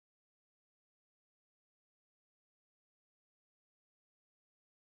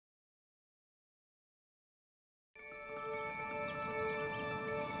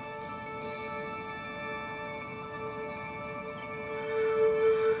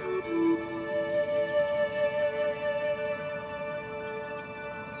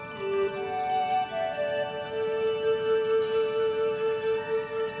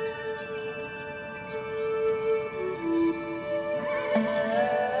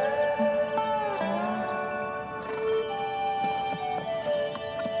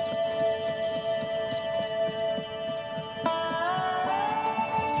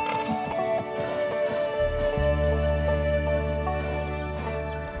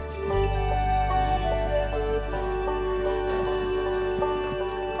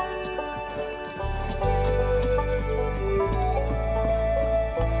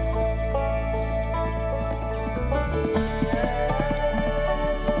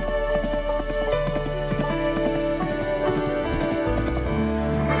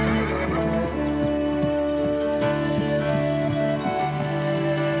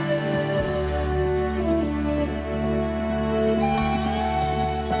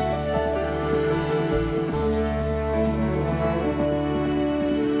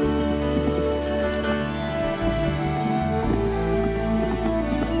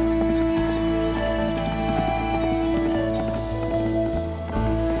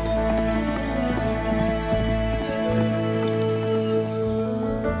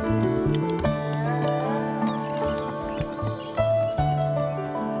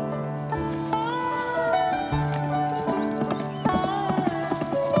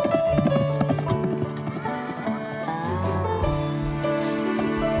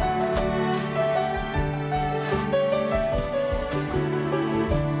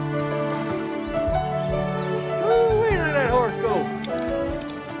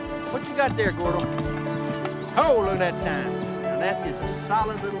What you got there, Gordo? Oh, look at that time. Now that is a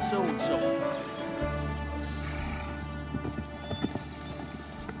solid little so-and-so.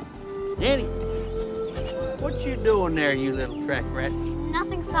 Danny, what you doing there, you little track rat?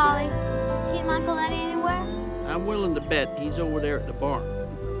 Nothing, Solly. See Uncle Eddie anywhere? I'm willing to bet he's over there at the barn,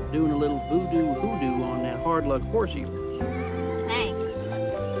 doing a little voodoo-hoodoo on that hard-luck horse of yours. Thanks.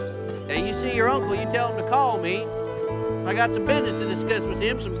 Hey, you see your uncle, you tell him to call me. I got some business to discuss with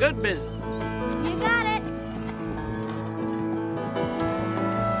him, some good business. You got it.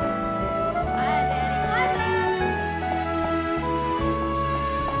 Bye, Daddy. Bye, Dad.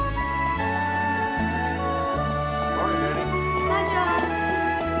 Morning, Daddy. Bye, John.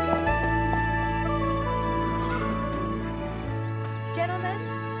 Gentlemen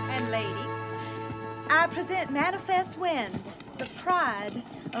and lady, I present Manifest Wind, the pride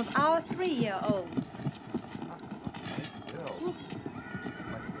of our 3-year-olds.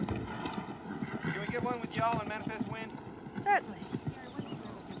 Can we get one with y'all on Manifest Wind? Certainly.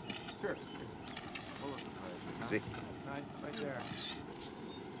 Sure. See? Nice, right there.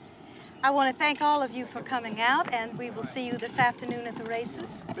 I want to thank all of you for coming out, and we will see you this afternoon at the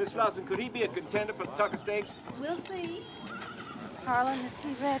races. Miss Lawson, could he be a contender for the Tucker Stakes? We'll see. Harlan, is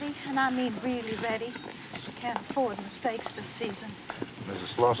he ready? And I mean really ready. Can't afford mistakes this season.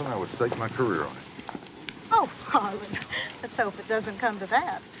 Mrs. Slauson, I would stake my career on it. Oh, Harlan, let's hope it doesn't come to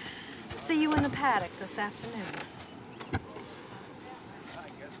that. See you in the paddock this afternoon.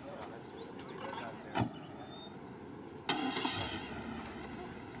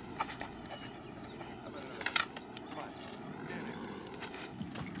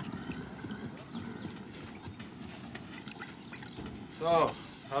 So,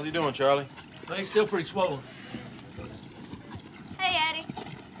 how's he doing, Charlie? He's still pretty swollen. Hey, Eddie.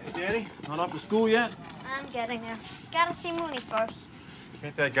 Hey, Danny, not off to school yet? I'm getting there. Gotta see Mooney first.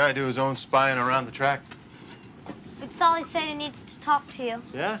 Can't that guy do his own spying around the track? But Solly said he needs to talk to you.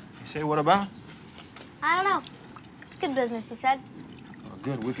 Yeah? You say what about? I don't know. It's good business, he said. Oh,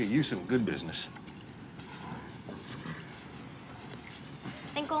 good. We could use some good business.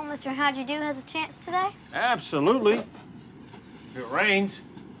 Think old Mr. How'd You Do has a chance today? Absolutely. If it rains.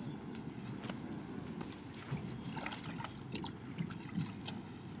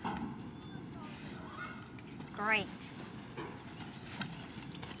 Great.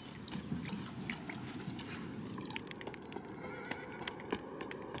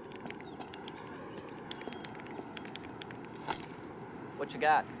 What you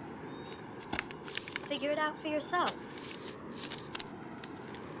got? Figure it out for yourself.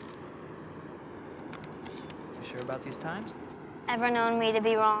 You sure about these times? Ever known me to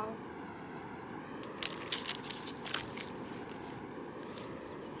be wrong?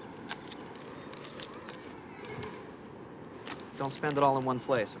 Don't spend it all in one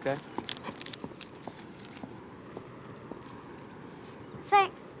place, okay? Say,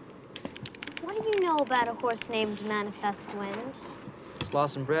 what do you know about a horse named Manifest Wind?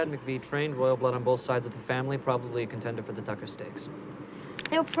 Slauson bred, McVie trained, royal blood on both sides of the family, probably a contender for the Tucker Stakes.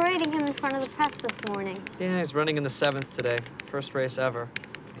 They were parading him in front of the press this morning. Yeah, he's running in the 7th today. First race ever.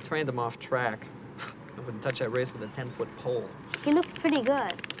 He trained him off track. I wouldn't touch that race with a 10-foot pole. He looked pretty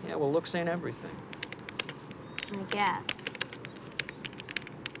good, Yeah, well, looks ain't everything. I guess.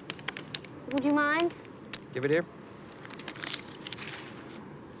 Would you mind? Give it here.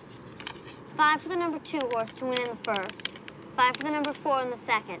 5 for the number 2 horse to win in the first. 5 for the number 4 in the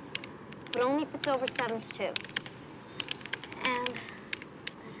second. But only if it's over 7-2.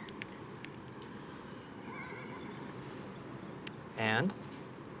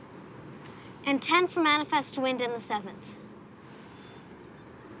 And 10 for Manifest Wind in the 7th.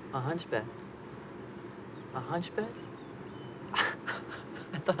 A hunch bet. A hunch bet?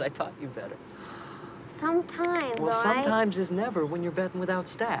 I thought I taught you better. Sometimes, Well, sometimes is never when you're betting without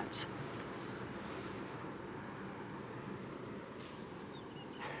stats.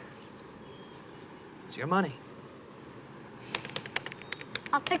 It's your money.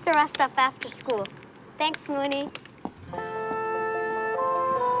 I'll pick the rest up after school. Thanks, Mooney.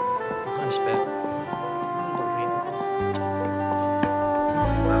 Hunch bet. Unbelievable.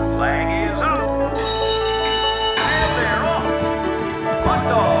 The flag is up. And they're off. Hot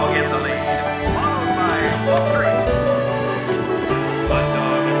Dog in the lead, followed by Wolf Creek. Hot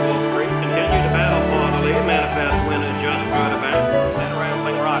Dog and Wolf Creek continue to battle for the lead. Manifest Wind is just right about. Then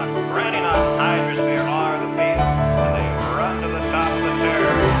Rambling Rock, Granny Knot, Hydrosphere are the field, and they run to the top of the turn.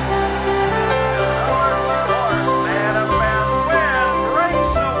 Manifest Wind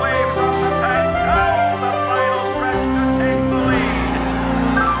breaks away from the pack.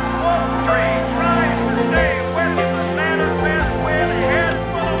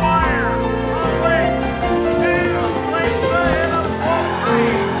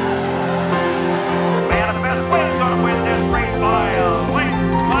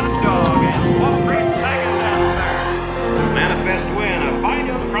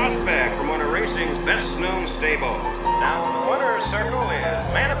 Stables. Now, the winner's circle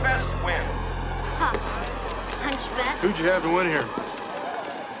is Manifest Wind. Huh. Hunch bet. Who'd you have to win here?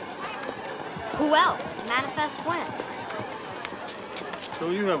 Who else? Manifest Wind. So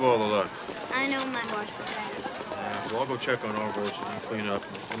you have all the luck. I know my horse is ready. Yeah, so I'll go check on our horses and clean up.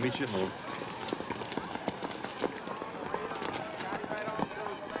 I'll meet you at home.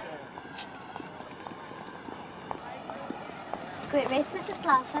 Great race, Mrs.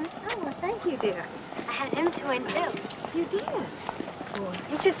 Lawson. Oh, well, thank you, dear. I had him to win, too. You did?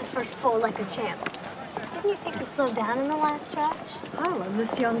 He took the first pole like a champ. Didn't you think he slowed down in the last stretch? Oh, and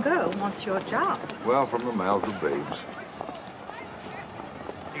this young girl wants your job. Well, from the mouths of babes.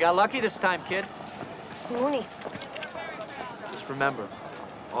 You got lucky this time, kid. Mooney. Just remember,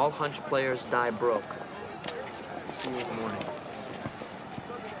 all hunch players die broke. See you in the morning.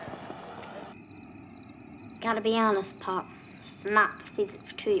 Gotta be honest, Pop. This is not the season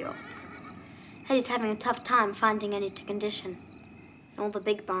for 2-year-olds. Eddie's having a tough time finding any to condition. And all the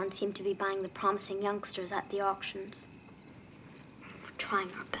big barns seem to be buying the promising youngsters at the auctions. We're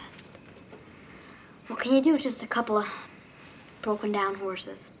trying our best. What can you do with just a couple of broken down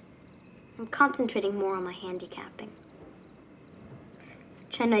horses? I'm concentrating more on my handicapping.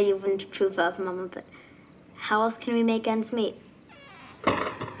 Which I know you wouldn't approve of, Mama, but how else can we make ends meet?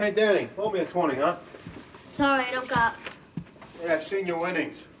 Hey, Danny, hold me a 20, huh? Sorry, I don't got... Yeah, I've seen your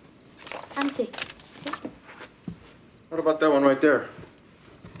winnings. Empty. See? What about that one right there?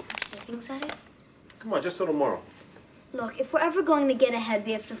 Savings at it? Come on, just till tomorrow. Look, if we're ever going to get ahead,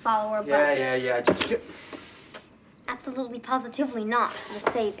 we have to follow our budget. Yeah. Just get... Absolutely, positively not.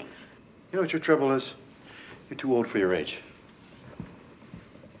 The savings. You know what your trouble is? You're too old for your age.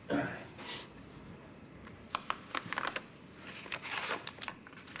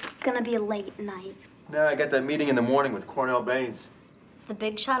 Gonna be a late night. Nah, I got that meeting in the morning with Cornell Baines. The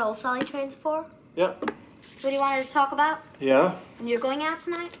big shot old Sally trains for? Yeah. What do you want to talk about? Yeah? And you're going out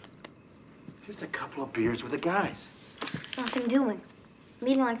tonight? Just a couple of beers with the guys. Nothing doing. A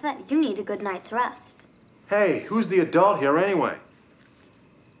meeting like that, you need a good night's rest. Hey, who's the adult here anyway?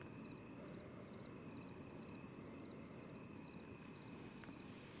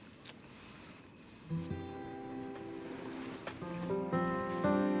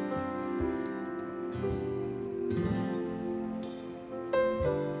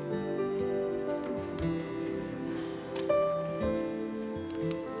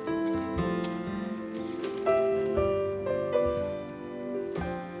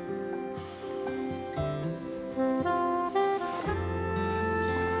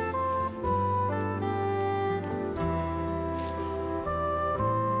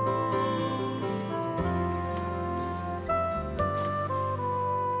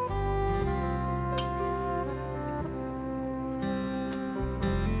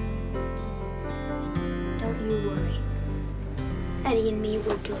 Don't you worry. Eddie and me,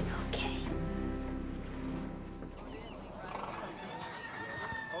 we're doing okay.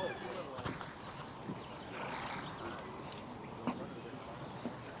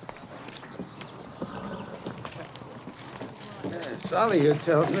 Sally here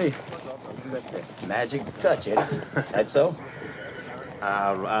tells me you got that magic touch, Eddie. That so?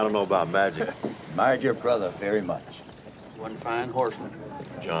 I don't know about magic. Admired your brother very much. One fine horseman.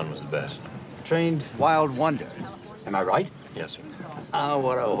 John was the best. Trained Wild Wonder. Am I right? Yes, sir. Oh,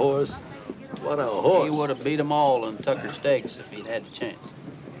 what a horse. What a horse. He would have beat them all in Tucker Stakes if he'd had the chance.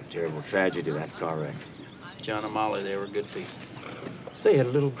 Terrible tragedy, that car wreck. John and Molly, they were good people. They had a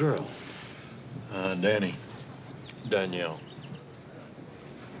little girl. Danny. Danielle.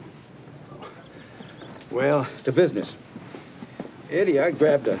 Well, to business. Eddie, I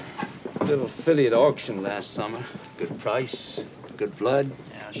grabbed a little filly at auction last summer. Good price, good blood.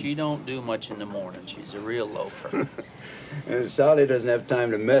 Now, she don't do much in the morning. She's a real loafer. And Sally doesn't have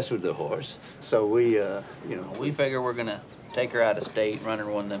time to mess with the horse. So we, We figure we're gonna take her out of state, run her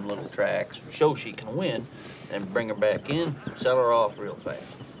one of them little tracks, show she can win, and bring her back in, sell her off real fast.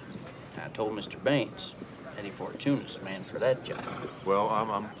 I told Mr. Baines, Eddie Fortuna's the man for that job. Well,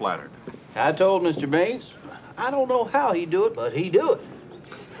 I'm flattered. I told Mr. Baines, I don't know how he do it, but he do it.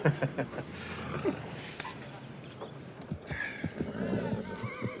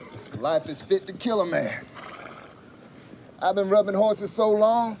 Life is fit to kill a man. I've been rubbing horses so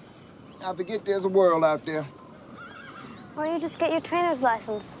long, I forget there's a world out there. Why don't you just get your trainer's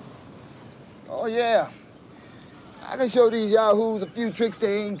license? Oh, yeah. I can show these yahoos a few tricks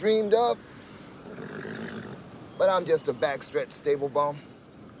they ain't dreamed of. But I'm just a backstretch stable bum.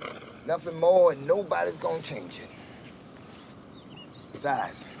 Nothing more, and nobody's gonna change it.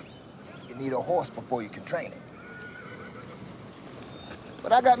 Besides, you need a horse before you can train it.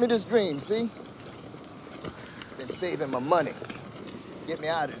 But I got me this dream, see? been saving my money. Get me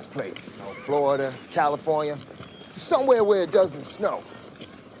out of this place. You know, Florida, California, somewhere where it doesn't snow.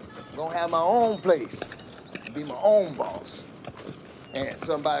 I'm gonna have my own place, be my own boss. And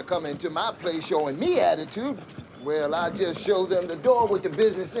somebody come into my place showing me attitude, well, I just show them the door with the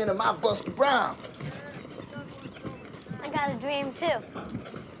business end of my Buster Brown. I got a dream, too.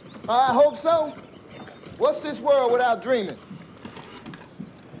 I hope so. What's this world without dreaming?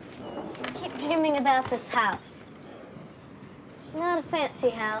 I keep dreaming about this house. Not a fancy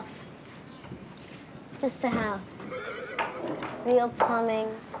house. Just a house. Real plumbing,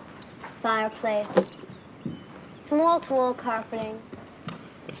 fireplace, some wall-to-wall carpeting,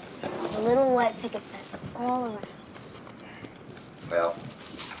 a little white picket fence all around. Well,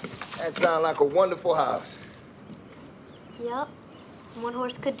 that sounds like a wonderful house. Yup. One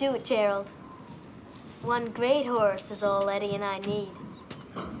horse could do it, Gerald. One great horse is all Eddie and I need.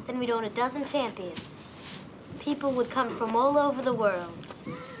 Then we'd own a dozen champions. People would come from all over the world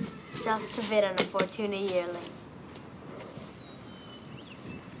just to bid on a Fortuna yearling.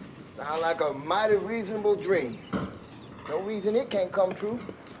 Sound like a mighty reasonable dream. No reason it can't come true.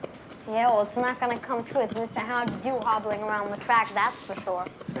 Yeah, well, it's not gonna come true with Mr. Howdy Do hobbling around the track, that's for sure.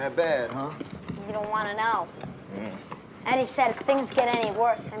 That bad, huh? You don't want to know. Eddie said if things get any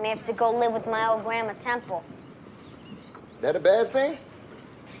worse, I may have to go live with my old Grandma Temple. That a bad thing?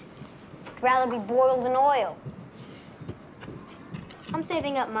 I'd rather be boiled in oil. I'm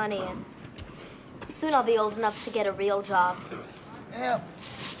saving up money, and soon I'll be old enough to get a real job. Yeah,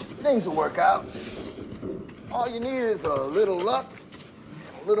 things will work out. All you need is a little luck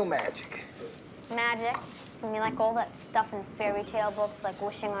and a little magic. Magic? You mean like all that stuff in fairy tale books, like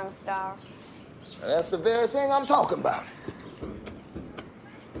wishing on a star? That's the very thing I'm talking about.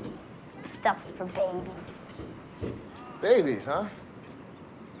 Stuff's for babies. Babies, huh?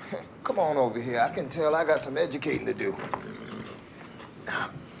 Come on over here. I can tell I got some educating to do.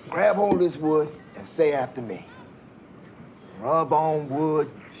 Now, grab hold of this wood and say after me. Rub on wood,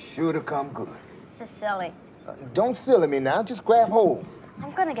 sure to come good. This is silly. Don't silly me now, just grab hold.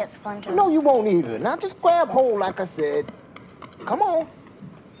 I'm gonna get splinters. No, you won't either. Now just grab hold like I said. Come on.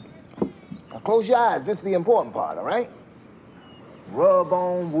 Now close your eyes, this is the important part, all right? Rub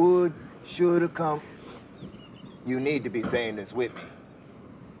on wood, sure to come. You need to be saying this with me.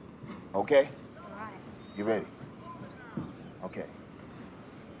 Okay? All right. You ready? Okay.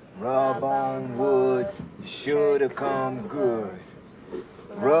 Rub on wood, sure to come good.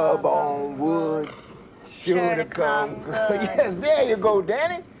 Rub on wood, sure to come good. Yes, there you go,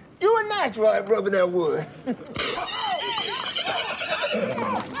 Danny. You a natural at rubbing that wood.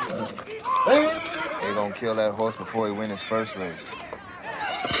 They're gonna kill that horse before he wins his first race.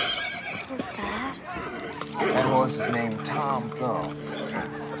 Who's that? That horse is named Tom Thumb.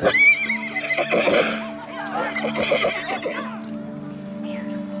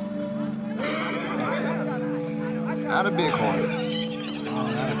 Not a big horse. Oh,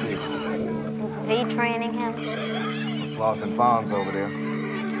 not a big horse. V training him? Slauson Farms over there.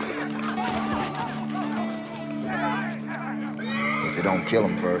 If you don't kill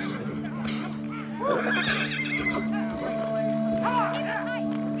him first.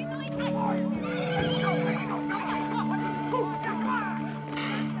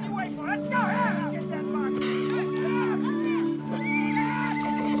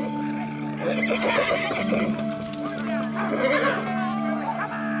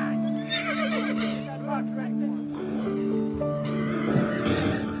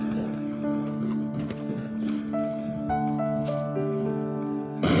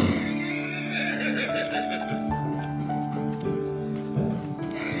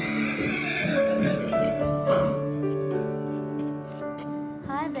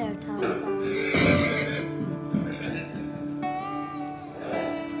 Hi there, Tom Thumb.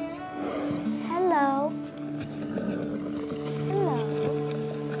 Hello. Hello.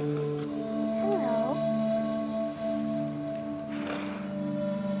 Hello.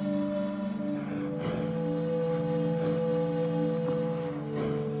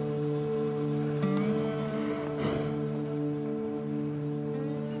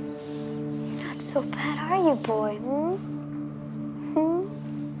 You're not so bad, are you, boy?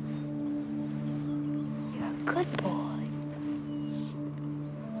 You're a good boy.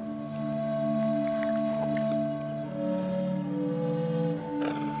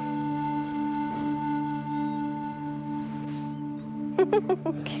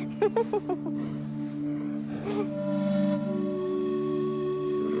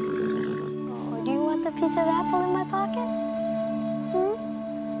 Oh, do you want the piece of apple in my pocket?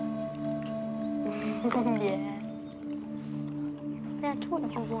 Yes. That's what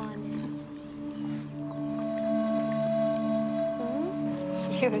you wanted.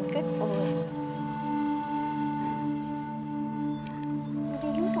 You're a good boy. What do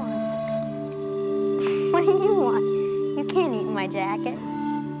you want? What do you want? You can't eat my jacket.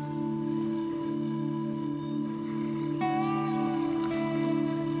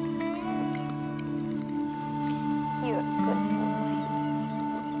 You're a good boy.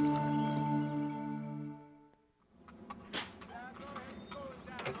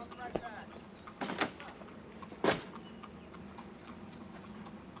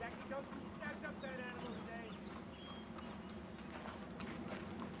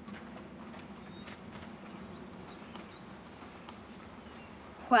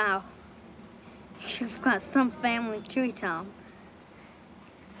 Wow. You've got some family tree, Tom.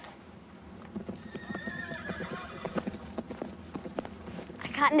 I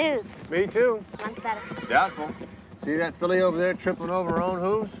got news. Me too. Mine's better. Doubtful. See that filly over there tripping over her own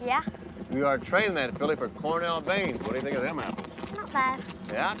hooves? Yeah? We are training that filly for Cornell Baines. What do you think of them apples? Not bad.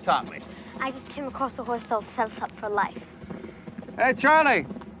 Yeah, taught me. I just came across a horse that'll set us up for life. Hey, Charlie.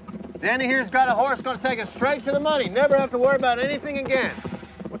 Danny here's got a horse gonna take us straight to the money. Never have to worry about anything again.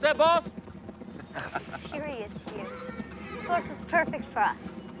 What's that, boss? Serious, you. This horse is perfect for us.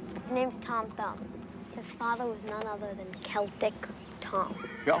 His name's Tom Thumb. His father was none other than Celtic Tom.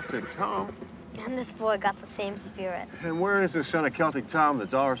 Celtic Tom? And this boy got the same spirit. And where is the son of Celtic Tom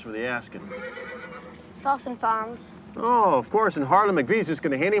that's ours for the asking? Slauson Farms. Oh, of course, and Harlan McVee's just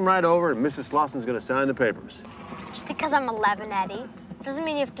gonna hand him right over and Mrs. Slauson's gonna sign the papers. Just because I'm 11, Eddie, doesn't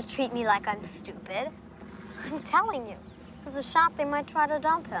mean you have to treat me like I'm stupid. I'm telling you. There's a shop, they might try to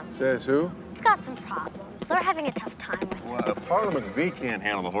dump him. Says who? He's got some problems. They're having a tough time with him. Well, if Harlan McVee can't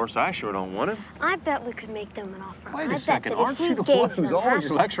handle the horse, I sure don't want him. I bet we could make them an offer. Wait I a second, bet that aren't if you we the one gave who's them always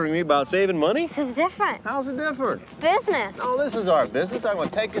half- lecturing me about saving money? This is different. How's it different? It's business. No, this is our business. I'm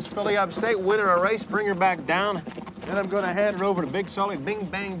gonna take this filly upstate, win her a race, bring her back down, then I'm gonna hand her over to Big Sully, bing,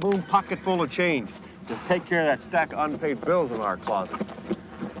 bang, boom, pocket full of change to take care of that stack of unpaid bills in our closet.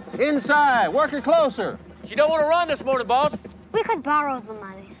 Inside, work her closer. She don't want to run this morning, boss. We could borrow the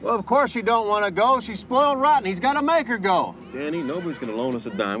money. Well, of course she don't want to go. She's spoiled rotten. He's got to make her go. Danny, nobody's gonna loan us a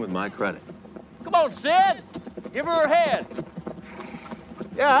dime with my credit. Come on, Sid. Give her her head.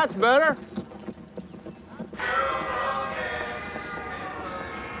 Yeah, that's better.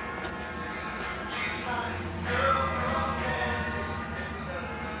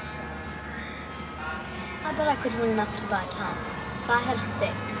 I bet I could win enough to buy Tom. If I had a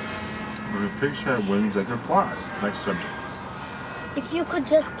stake. But if Pig's Head wins, they can fly. Next subject. If you could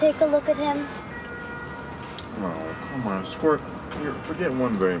just take a look at him. Oh, come on, Squirt. You're forgetting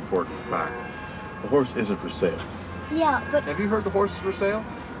one very important fact. The horse isn't for sale. Yeah, but Have you heard the horse is for sale?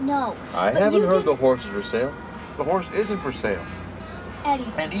 no. I But haven't you heard did- the horse is for sale. The horse isn't for sale. Eddie.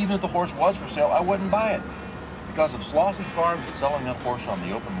 And even if the horse was for sale, I wouldn't buy it. Because if Slauson Farms is selling that horse on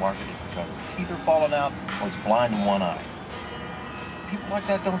the open market, it's because his teeth are falling out or it's blind in one eye. People like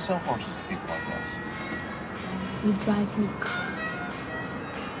that don't sell horses to people like us. You drive me crazy.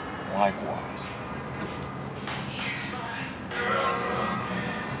 Likewise.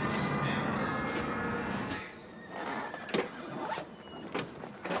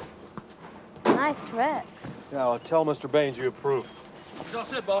 Nice rip. Yeah, I'll tell Mr. Baines you approve. It's all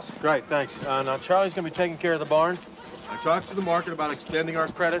set, boss. Great, thanks. Now, Charlie's gonna be taking care of the barn. I talked to the market about extending our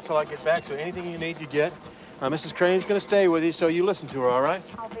credit till I get back, so anything you need, you get. Mrs. Crane's gonna stay with you, so you listen to her, all right?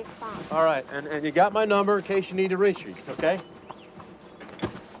 I'll be fine. All right, and you got my number in case you need to reach me, okay?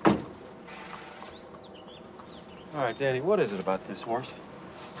 All right, Danny, what is it about this horse?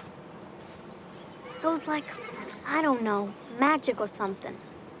 It was like, I don't know, magic or something.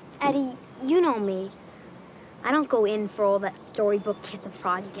 Eddie, you know me. I don't go in for all that storybook kiss a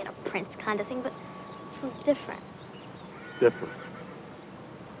frog, get a prince kind of thing, but this was different. Different.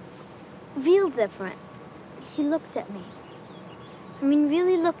 Real different. He looked at me. I mean,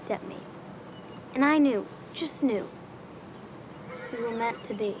 really looked at me. And I knew, just knew, we were meant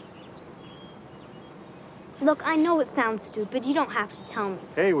to be. Look, I know it sounds stupid. You don't have to tell me.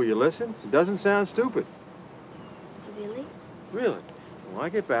 Hey, will you listen? It doesn't sound stupid. Really? Really? When I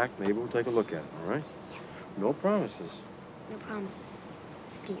get back, maybe we'll take a look at it, all right? No promises. No promises.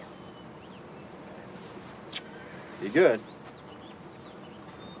 It's a deal. Be good.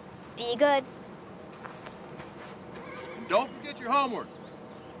 Be good. And don't forget your homework.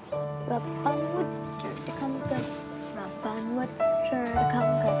 Rub on wood, sure to come good. Rub on wood, sure to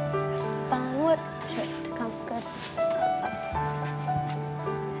come good. Rub on wood, sure to come good.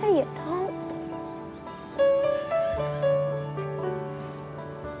 Hey, you don't.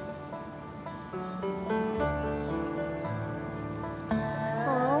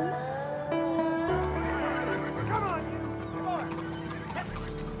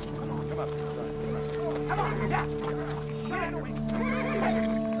 Come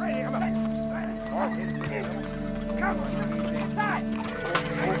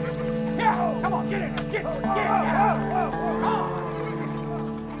on, get in there. Get in there. Come on.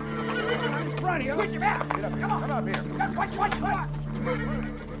 Run here. Switch him out. Get up here. Come on. Come up here. Watch.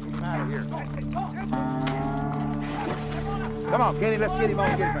 Out of here. Come on, Kenny, let's get him on.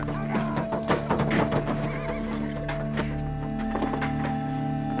 Get him out.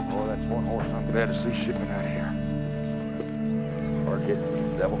 Oh, that's one horse I'm glad to see shipping out of here. Hard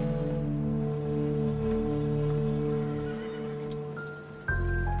hitting, devil.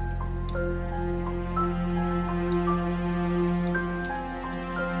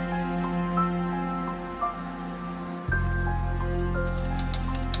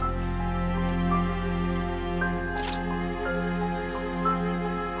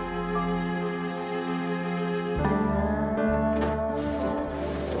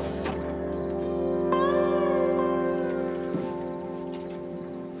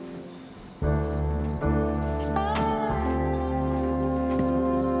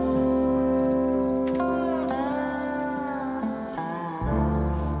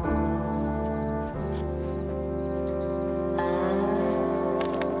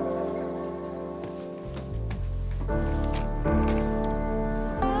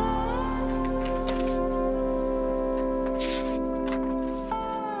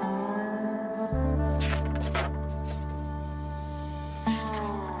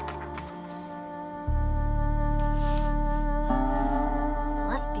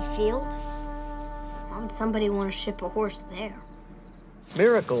 Field? Why would somebody want to ship a horse there?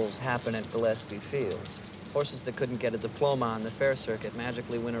 Miracles happen at Gillespie Field. Horses that couldn't get a diploma on the fair circuit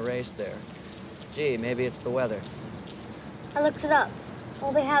magically win a race there. Gee, maybe it's the weather. I looked it up.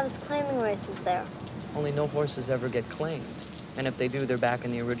 All they have is claiming races there. Only no horses ever get claimed. And if they do, they're back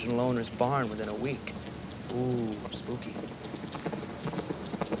in the original owner's barn within a week. Ooh, spooky.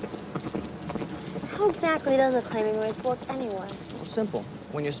 How exactly does a claiming race work anyway? Well, simple.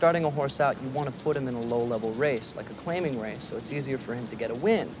 When you're starting a horse out, you want to put him in a low-level race, like a claiming race, so it's easier for him to get a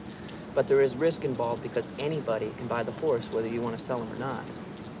win. But there is risk involved because anybody can buy the horse, whether you want to sell him or not.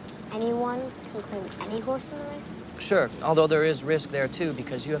 Anyone can claim any horse in the race? Sure, although there is risk there, too,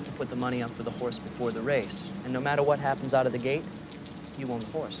 because you have to put the money up for the horse before the race. And no matter what happens out of the gate, you own the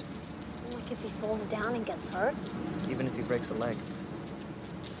horse. Like if he falls down and gets hurt? Even if he breaks a leg.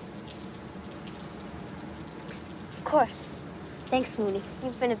 Of course. Thanks, Mooney.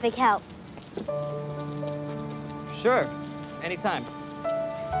 You've been a big help. Sure. Anytime.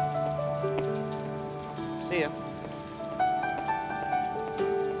 See ya.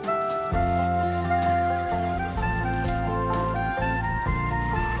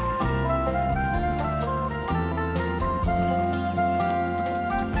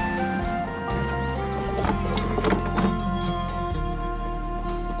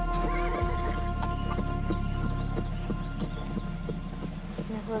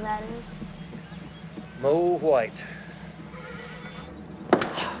 Who that is? Mo White.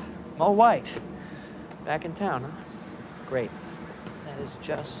 Mo White. Back in town, huh? Great. That is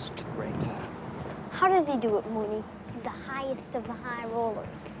just great. How does he do it, Mooney? He's the highest of the high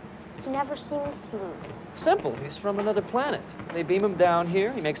rollers. He never seems to lose. Simple. He's from another planet. They beam him down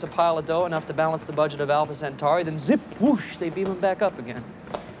here. He makes a pile of dough enough to balance the budget of Alpha Centauri. Then zip, whoosh, they beam him back up again.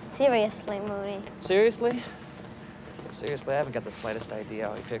 Seriously, Mooney. Seriously? Seriously, I haven't got the slightest idea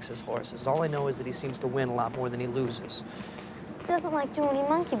how he picks his horses. All I know is that he seems to win a lot more than he loses. He doesn't like doing any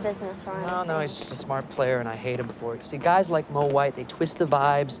monkey business or anything. No, he's just a smart player, and I hate him for it. See, guys like Mo White, they twist the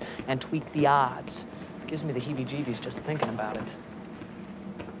vibes and tweak the odds. It gives me the heebie-jeebies just thinking about it.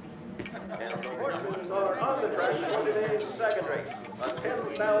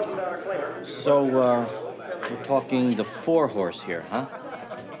 So, we're talking the 4-horse here, huh?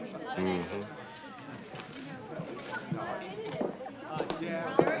 Mm-hmm.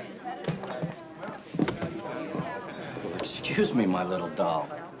 Excuse me, my little doll.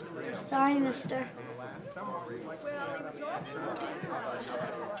 Sorry, mister.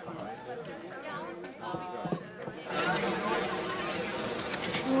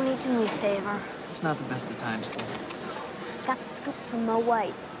 Mooney, do me a favor. It's not the best of times, kid. Got the scoop from Mo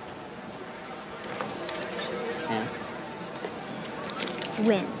White. Yeah?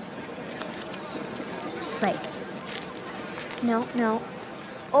 Win. Place. No.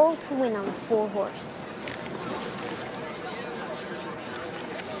 All to win on the 4-horse.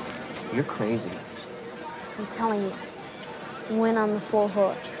 You're crazy. I'm telling you. Win on the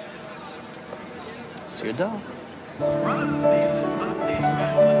 4-horse. It's your dog. Now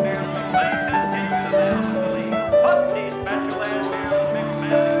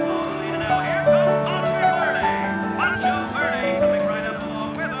here comes Oscar Verde.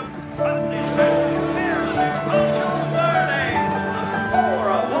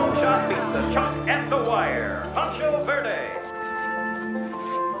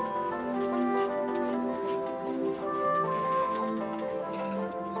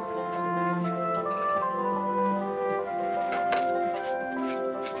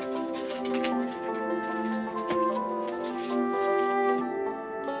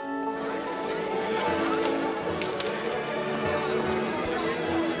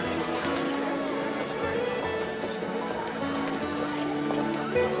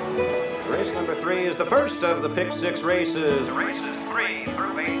 3 is the first of the pick 6 races. Races 3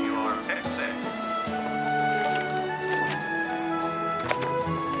 through 8, your pick 6.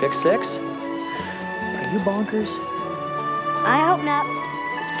 Pick 6? Are you bonkers? I hope not.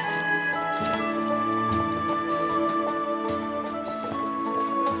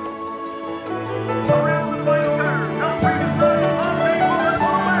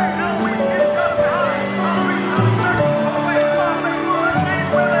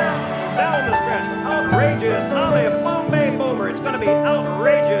 Down the stretch, outrageous Ollie Bombay Boomer. It's going to be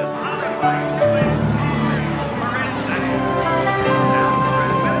outrageous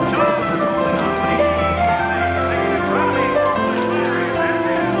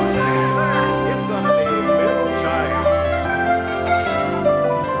It's going to be Bill Child.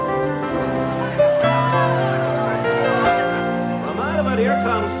 From out of it, here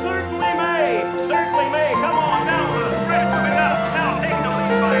comes Certainly May. Certainly May, come on down the stretch, moving up. Now taking the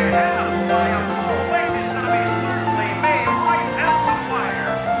lead by a half. By a full length, it's going to be Certainly May right at the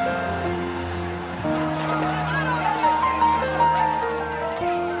wire.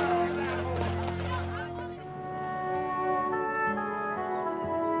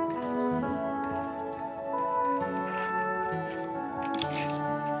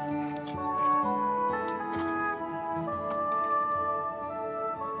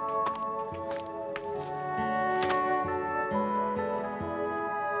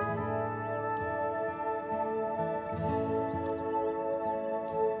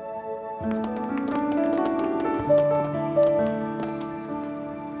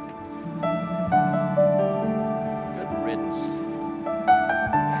 Good riddance.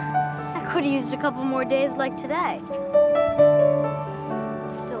 I could have used a couple more days like today.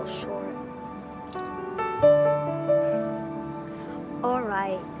 Still short. All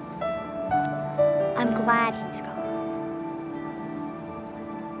right. I'm glad he's gone.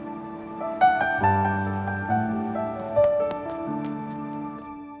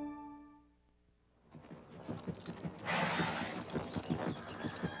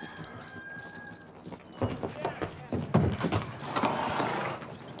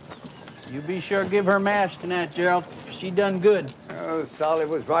 You be sure give her mash tonight, Gerald. She done good. Oh, Solly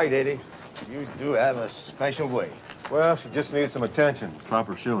was right, Eddie. You do have a special way. Well, she just needs some attention.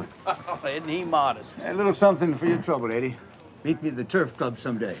 Proper shoeing. Oh, isn't he modest? A little something for your trouble, Eddie. Meet me at the turf club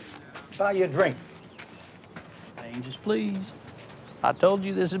someday. Buy you a drink. Angel's pleased. I told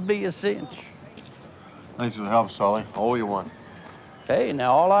you this would be a cinch. Thanks for the help, Solly. All you want. Hey,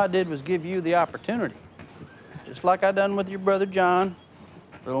 now all I did was give you the opportunity. Just like I done with your brother John.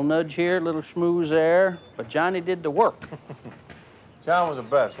 Little nudge here, little schmooze there, but Johnny did the work. John was the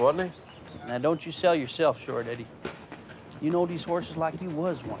best, wasn't he? Now don't you sell yourself short, Eddie. You know these horses like you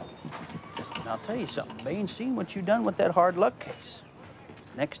was one. Now I'll tell you something, they ain't seen what you done with that hard luck case.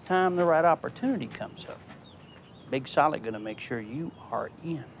 Next time the right opportunity comes up, Big Solid gonna make sure you are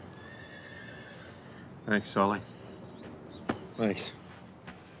in. Thanks, Solly. Thanks.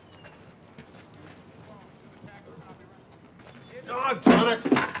 Doggone it!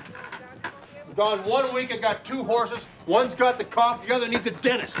 I've gone 1 week, I got 2 horses. One's got the cough, the other needs a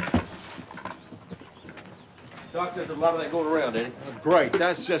dentist. Doc says there's a lot of that going around, Eddie. Great,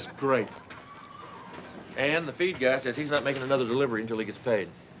 that's just great. And the feed guy says he's not making another delivery until he gets paid.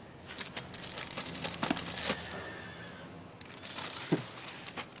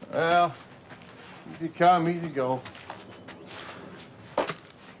 Well, easy come, easy go.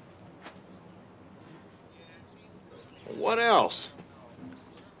 What else?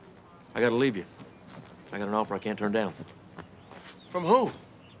 I gotta leave you. I got an offer I can't turn down. From who?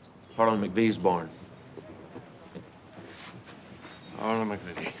 Harlan McVee's barn. Harlan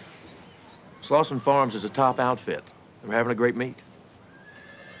McVee. Slauson Farms is a top outfit. We're having a great meet.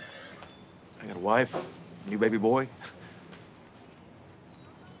 I got a wife, a new baby boy.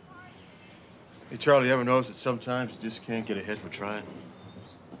 Hey, Charlie, you ever notice that sometimes you just can't get ahead for trying?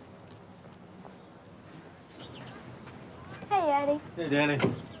 Hey, Eddie. Hey, Danny.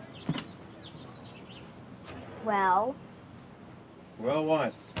 Well, Well,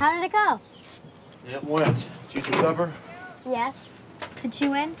 what? how did it go? It went. Did you cover? Yes. Did she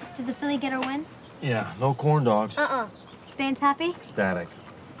win? Did the filly get her win? Yeah, no corn dogs. Spain's happy? Static.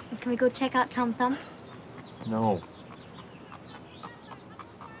 Can we go check out Tom Thumb? No.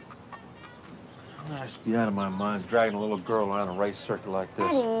 I must be out of my mind dragging a little girl around a race circuit like this.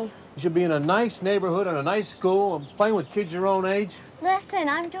 Eddie. You should be in a nice neighborhood and a nice school and playing with kids your own age. Listen,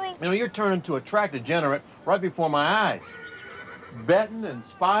 I'm doing... You know, you're turning into a track degenerate right before my eyes. Betting and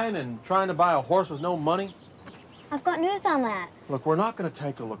spying and trying to buy a horse with no money. I've got news on that. Look, we're not going to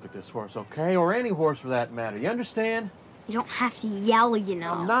take a look at this horse, okay? Or any horse for that matter. You understand? You don't have to yell, you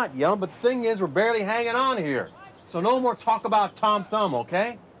know. I'm not yelling, but the thing is, we're barely hanging on here. So no more talk about Tom Thumb,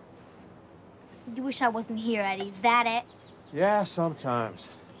 okay? You wish I wasn't here, Eddie. Is that it? Yeah, sometimes.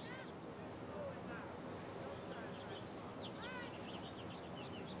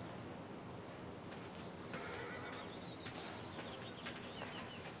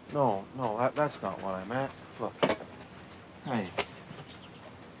 No, that's not what I meant. Look. Hey,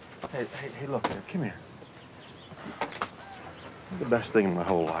 look here. Come here. You're the best thing in my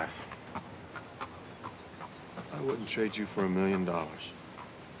whole life. I wouldn't trade you for $1 million. No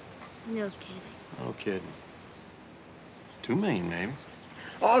kidding. No kidding. 2 million, maybe.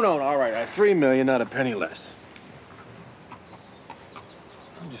 Oh, no, all right. 3 million, not a penny less.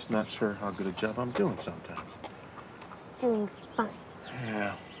 I'm just not sure how good a job I'm doing sometimes. Doing fine.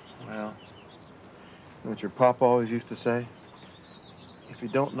 Yeah, well, you know what your pop always used to say? If you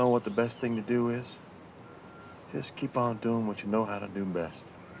don't know what the best thing to do is, just keep on doing what you know how to do best.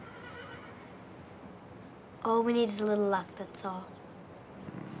 All we need is a little luck, that's all.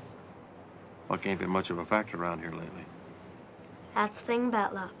 Luck ain't been much of a factor around here lately. That's the thing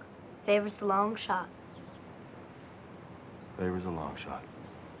about luck. Favors the long shot. Favors a long shot.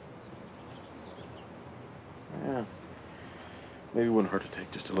 Yeah. Maybe it wouldn't hurt to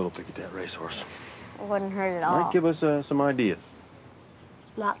take just a little peek at that racehorse. It wouldn't hurt at all. Might give us some ideas.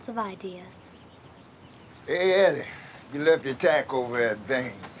 Lots of ideas. Hey, Eddie, you left your tack over at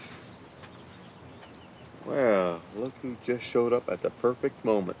Baines. Well, look who just showed up at the perfect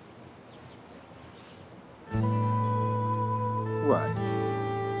moment. What?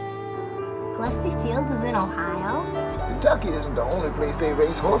 Gillespie Fields is in Ohio? Kentucky isn't the only place they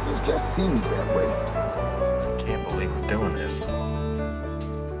race horses, just seems that way. I can't believe we're doing this.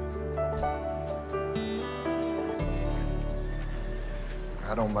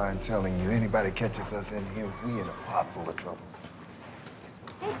 I don't mind telling you, anybody catches us in here, we in a pot full of trouble.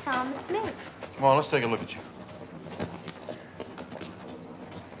 Hey, Tom, it's me. Come on, let's take a look at you.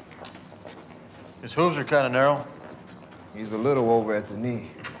 His hooves are kind of narrow. He's a little over at the knee.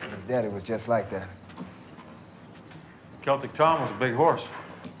 His daddy was just like that. Celtic Tom was a big horse.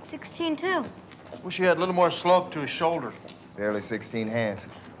 16-2. Wish he had a little more slope to his shoulder. Barely 16 hands.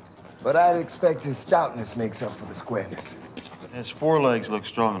 But I'd expect his stoutness makes up for the squareness. His forelegs look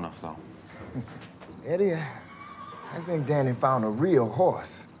strong enough, though. Eddie, I think Danny found a real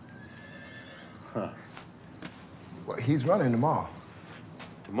horse. Huh. Well, he's running tomorrow.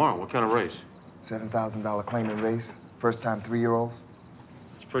 Tomorrow? What kind of race? $7,000 claiming race. First-time 3-year-olds.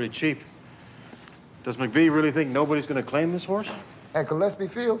 It's pretty cheap. Does McVee really think nobody's gonna claim this horse? At Gillespie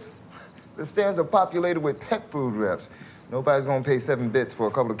Fields, the stands are populated with pet food reps. Nobody's gonna pay 7 bits for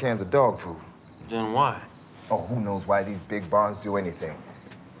a couple of cans of dog food. Then why? Oh, who knows why these big barns do anything.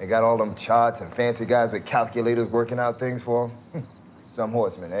 They got all them charts and fancy guys with calculators working out things for them. Some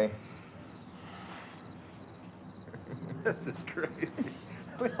horsemen, eh? This is crazy.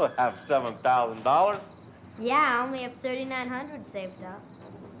 We don't have $7,000. Yeah, I only have $3,900 saved up.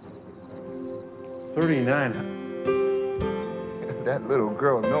 39. That little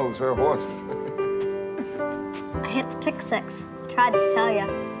girl knows her horses. I hit the pick 6. Tried to tell ya.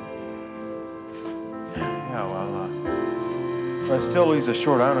 Yeah, well, that still leaves us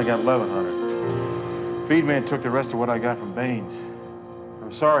short. I only got 1,100. Feedman took the rest of what I got from Baines.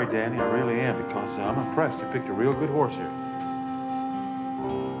 I'm sorry, Danny, I really am, because I'm impressed. You picked a real good horse here.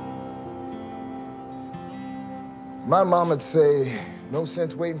 My moma'd say, no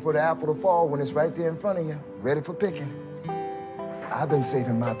sense waiting for the apple to fall when it's right there in front of you, ready for picking. I've been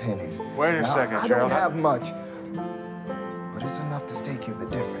saving my pennies. Wait a second, Gerald. I don't have much, but it's enough to stake you the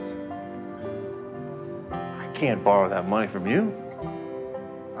difference. I can't borrow that money from you.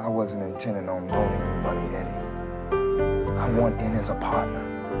 I wasn't intending on loaning you money, Eddie. I want in as a partner.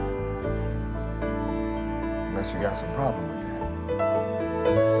 Unless you got some problem with that.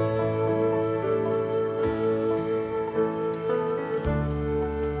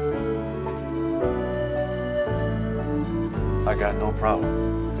 I got no problem.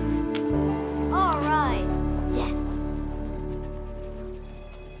 All right. Yes.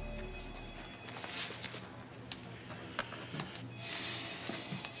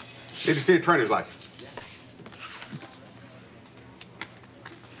 Need to see a trainer's license.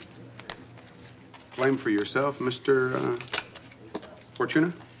 Claim for yourself, Mr.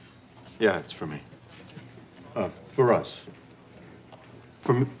 Fortuna? Yeah, it's for me. For us.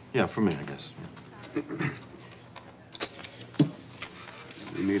 For me, yeah, for me, I guess.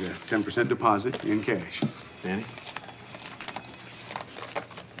 You need a 10% deposit in cash. Danny?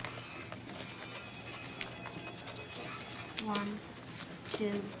 One,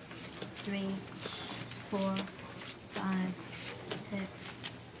 2, 3, 4, 5,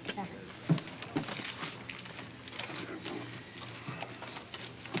 sir.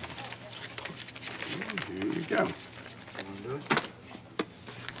 Here you go.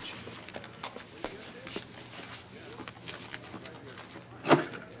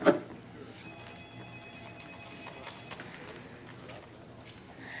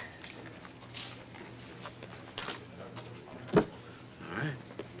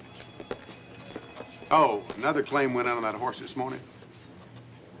 Oh, another claim went out on that horse this morning.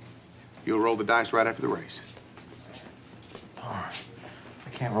 You'll roll the dice right after the race. I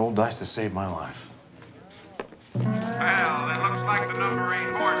can't roll dice to save my life. Well, it looks like the number 8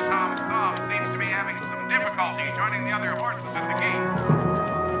 horse, Tom Thumb, seems to be having some difficulty joining the other horses at the gate.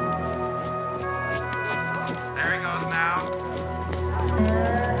 There he goes now.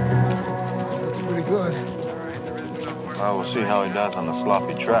 Looks pretty good. Well, we'll see how he does on the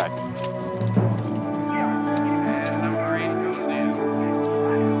sloppy track.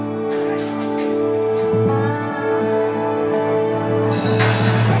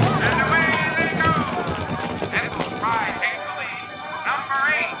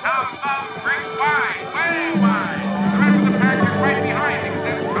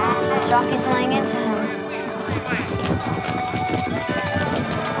 Jockey's laying into him.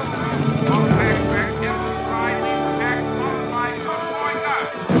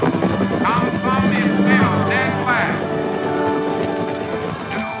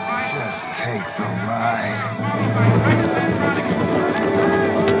 Just take the ride.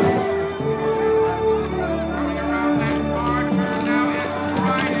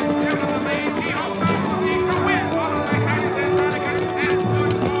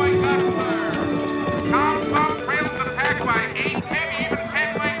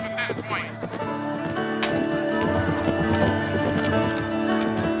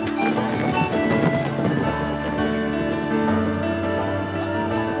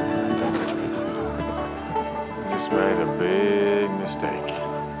 Made a big mistake.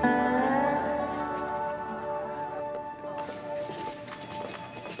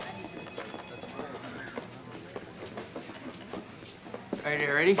 Right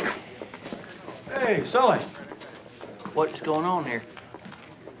there, Eddie. Hey, Sully. What's going on here?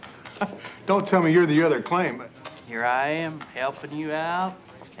 Don't tell me you're the other claim. Here I am, helping you out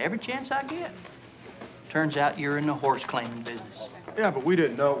every chance I get. Turns out you're in the horse claiming business. Yeah, but we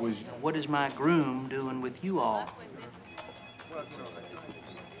didn't know it was... What is my groom doing with you all?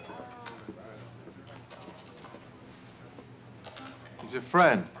 He's a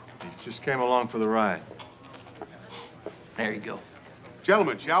friend. He just came along for the ride. There you go.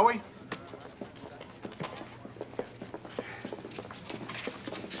 Gentlemen, shall we?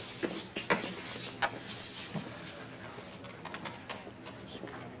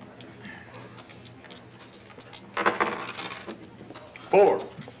 Four.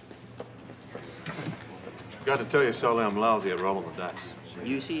 Got to tell you, Sully, I'm lousy at rolling the dice.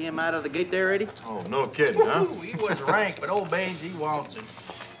 You see him out of the gate there, Eddie? Oh, no kidding, huh? Ooh, he wasn't rank, but old Baines, he wants it.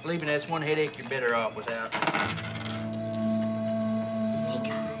 Believe me, that's one headache you're better off without. Snake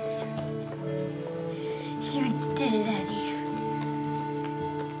eyes. You did it, Eddie.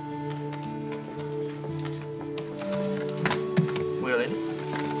 Well, Eddie,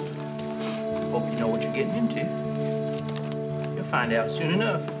 hope you know what you're getting into. You'll find out soon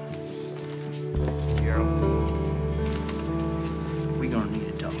enough. Gerald, we're gonna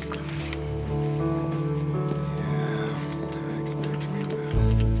need to talk. I expect we will.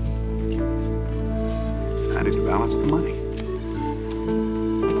 How did you balance the money?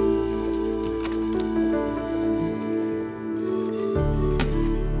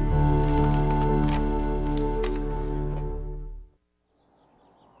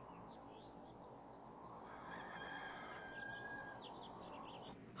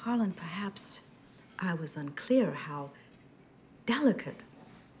 Harlan, perhaps I was unclear how delicate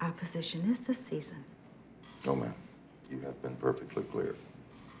our position is this season. No, ma'am. You have been perfectly clear.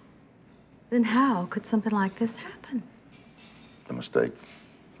 Then how could something like this happen? A mistake,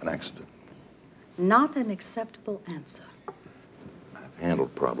 an accident. Not an acceptable answer. I've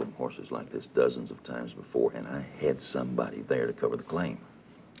handled problem horses like this dozens of times before, and I had somebody there to cover the claim.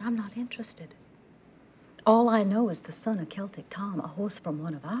 I'm not interested. All I know is the son of Celtic Tom, a horse from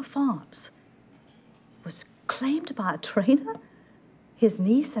one of our farms, was claimed by a trainer, his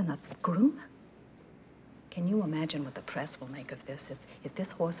niece and a groom. Can you imagine what the press will make of this if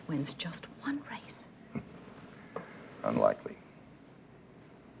this horse wins just one race? Unlikely.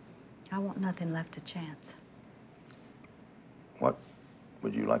 I want nothing left to chance. What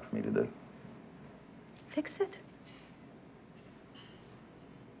would you like for me to do? Fix it.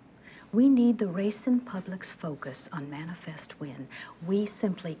 We need the racing public's focus on Manifest Win. We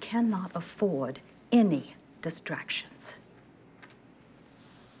simply cannot afford any distractions.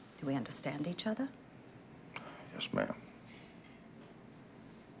 Do we understand each other? Yes, ma'am.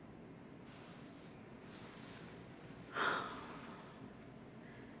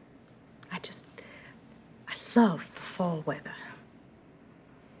 I love the fall weather.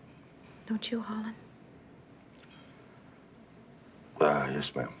 Don't you, Holland?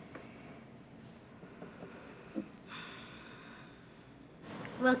 Yes, ma'am.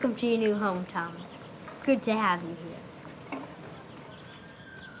 Welcome to your new home, Tommy. Good to have you here.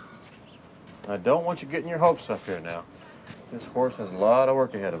 I don't want you getting your hopes up here now. This horse has a lot of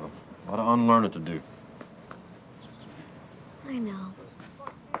work ahead of him. A lot of unlearning to do. I know.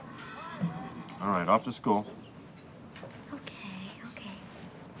 All right, off to school. Okay.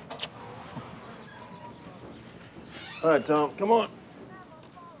 All right, Tom, come on.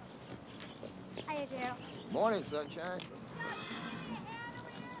 Hiya, Gerald. Morning, sunshine.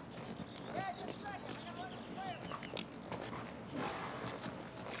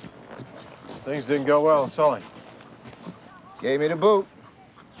 Things didn't go well, Sully. Gave me the boot.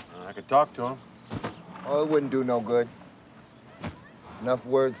 I could talk to him. Oh, it wouldn't do no good. Enough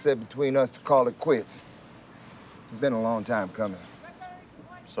words said between us to call it quits. It's been a long time coming.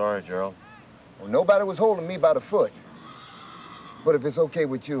 Sorry, Gerald. Well, nobody was holding me by the foot. But if it's okay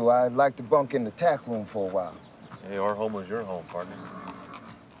with you, I'd like to bunk in the tack room for a while. Hey, our home was your home, partner.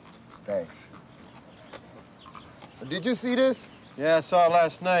 Thanks. Did you see this? Yeah, I saw it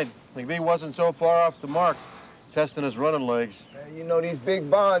last night. McBee wasn't so far off the mark, testing his running legs. You know, these big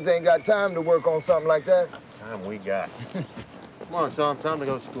bonds ain't got time to work on something like that. Time we got. Come on, Tom, time to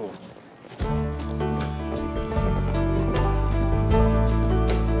go to school.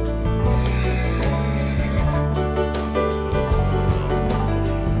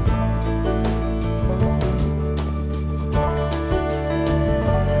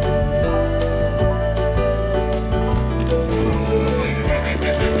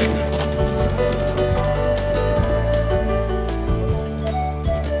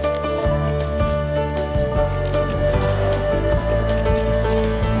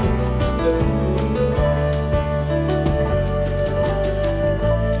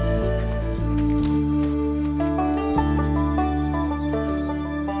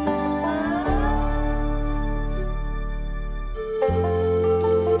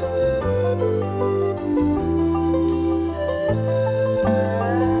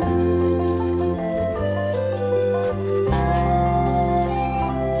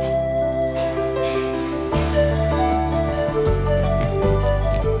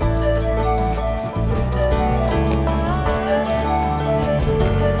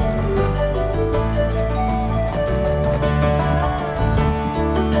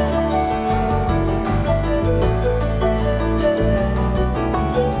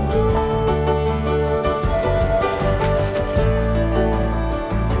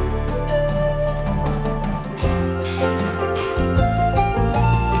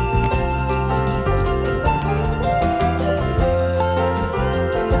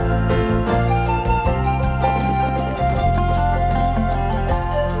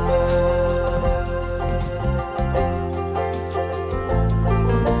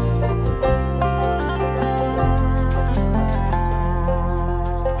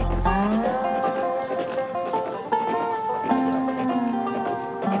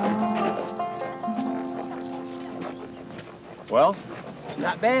 Well?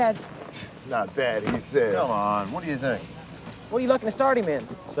 Not bad. Not bad, he says. Come on, what do you think? What are you looking to start him in?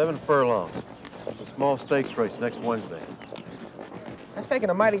 7 furlongs. It's a small stakes race next Wednesday. That's taking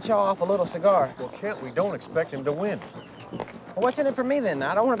a mighty chaw off a little cigar. Well, Kent, we don't expect him to win. Well, what's in it for me then?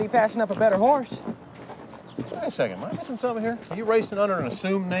 I don't want to be passing up a better horse. Wait a second, am I missing something here? Are you racing under an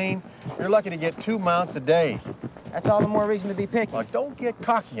assumed name? You're lucky to get 2 mounts a day. That's all the more reason to be picky. Well, don't get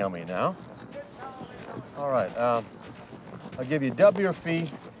cocky on me now. All right, I'll give you double your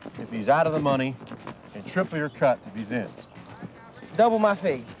fee if he's out of the money and triple your cut if he's in. Double my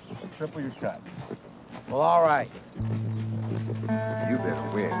fee. Triple your cut. Well, all right. You better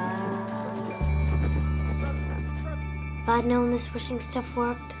win. If I'd known this wishing stuff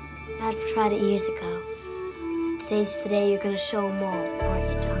worked, I'd have tried it years ago. Today's the day you're gonna show them all,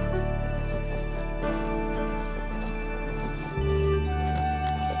 aren't you, Tom?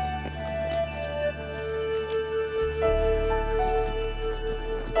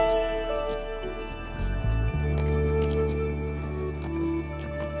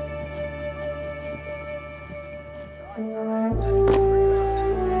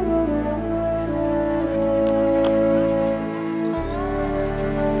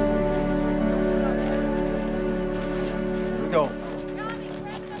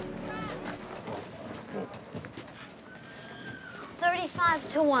 5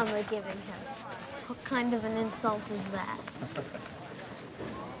 to 1 we're giving him. What kind of an insult is that?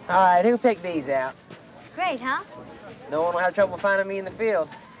 All right, who picked these out? Great, huh? No one will have trouble finding me in the field.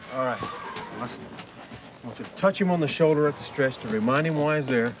 All right, listen. I want you to touch him on the shoulder at the stretch to remind him why he's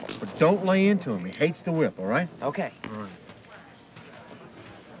there, but don't lay into him. He hates the whip, all right? Okay. All right.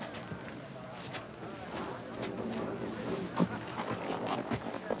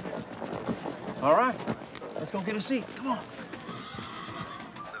 All right, let's go get a seat. Come on.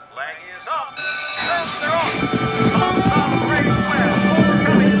 Flag is up. They're off. Tom race well,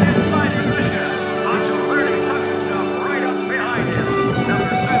 overcoming the inside position. Uncle Bernie tucks himself right up behind him. Number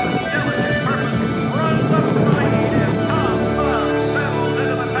 7, Diligent Purpose, runs up the lead as Tom settles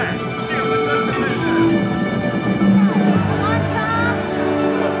into the pack. Still in good position.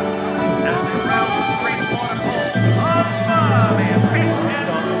 As they round the 3-quarter pole, Bob is pitched in,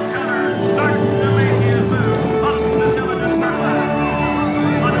 cutter starts to make his move up the Diligent Purpose.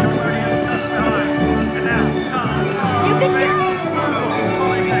 Uncle Bernie is just behind, and now Tom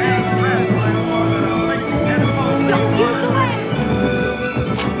pulling the hand breath by more than a length and a fold. Don't use the way. And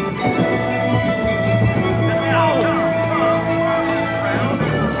now Tom runs around as the rest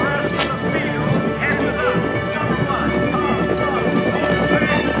of the field catches up.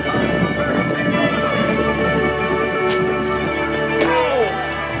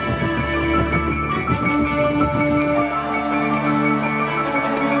 Number 1, Tom pulls the way.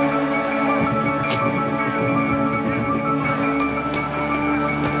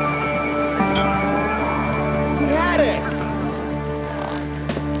 He had it!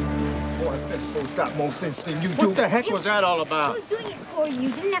 Boy, that supposed got more sense than you do. What the heck was that all about? I was doing it for you. You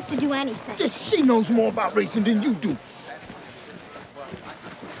didn't have to do anything. Just she knows more about racing than you do.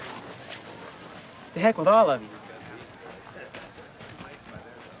 The heck with all of you.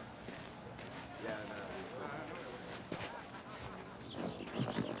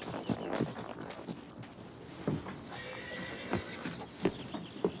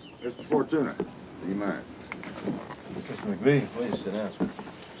 Mr. Fortuna, do you mind? Mr. McVeigh, please sit down.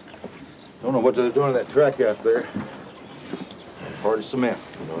 Don't know what they're doing to that track out there. It's hard as cement.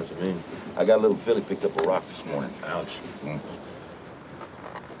 You know what you mean? I got a little filly picked up a rock this morning. Ouch.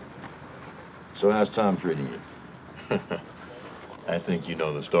 So how's Tom treating you? I think you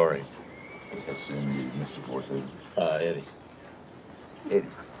know the story. Yes, indeed, Mr. Fortuna. Eddie. Eddie.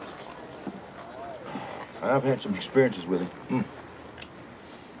 I've had some experiences with him.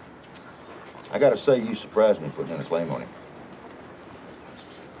 I gotta say, you surprised me putting in a claim on him.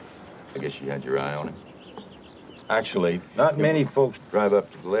 I guess you had your eye on him. Actually, Not many folks drive up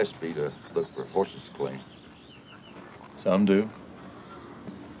to Gillespie to look for horses to claim. some do.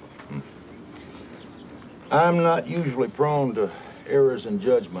 I'm not usually prone to errors in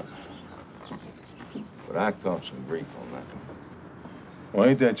judgment, but I caught some grief on that one. Well,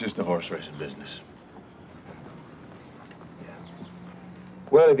 ain't that just a horse racing business?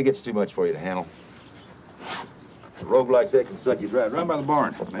 Well, if it gets too much for you to handle, a rogue like that can suck you dry. Run by the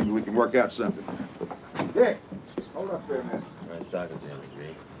barn. Maybe we can work out something. Dick, hold up there a minute. Nice talking to you,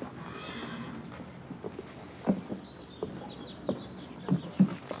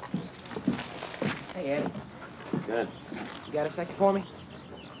 McGee. Hey, Eddie. Good. You got a second for me?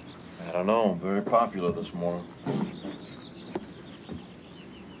 I don't know. Very popular this morning.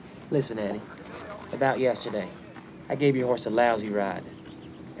 Listen, Eddie. About yesterday. I gave your horse a lousy ride.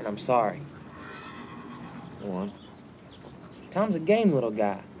 And I'm sorry. Go on. Tom's a game little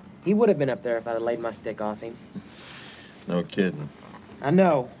guy. He would have been up there if I'd have laid my stick off him. No kidding. I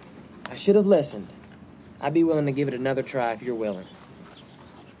know. I should have listened. I'd be willing to give it another try if you're willing.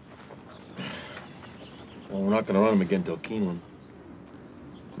 Well, we're not going to run him again till Keeneland.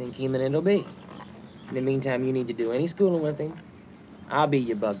 Then Keeneland it'll be. In the meantime, you need to do any schooling with him. I'll be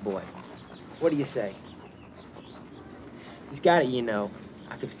your bug boy. What do you say? He's got it, you know.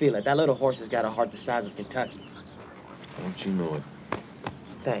 I can feel it. That little horse has got a heart the size of Kentucky. Don't you know it?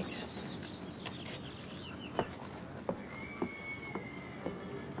 Thanks.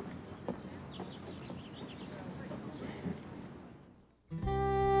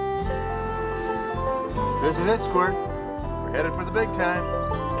 This is it, Squirt. We're headed for the big time.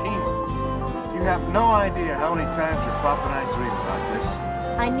 Keeneland. You have no idea how many times your pop and I dreamed about this.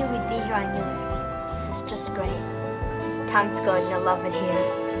 I knew we'd be here, I knew it. This is just great. Tom's going to love it here.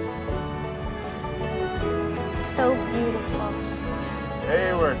 So beautiful.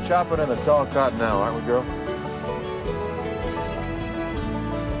 Hey, we're chopping in the tall cotton now, aren't we, girl?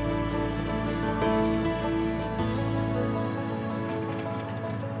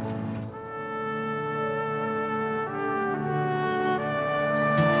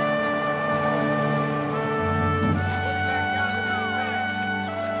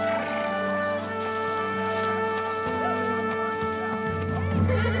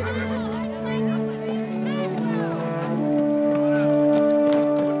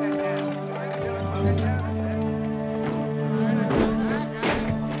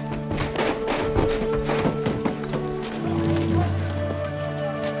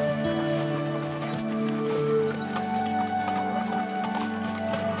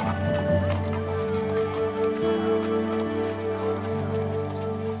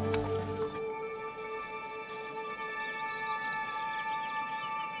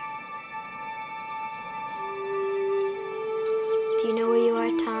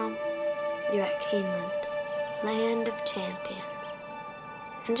 Keeneland, land of champions.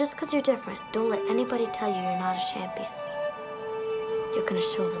 And just because you're different, don't let anybody tell you you're not a champion. You're gonna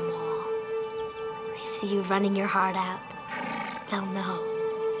show them all. They see you running your heart out. They'll know.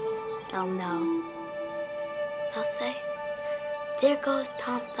 They'll know. They'll say, there goes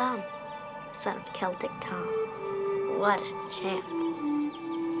Tom Thumb, son of Celtic Tom. What a champ.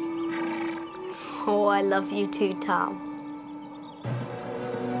 Oh, I love you too, Tom.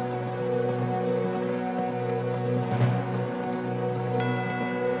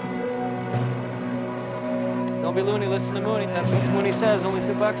 Don't be loony, listen to Mooney. That's what Mooney says. Only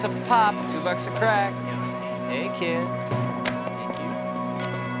 $2 a pop, $2 a crack. Hey, kid.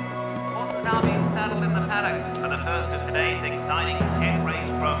 Horses now being saddled in the paddock for the first of today's exciting 10-race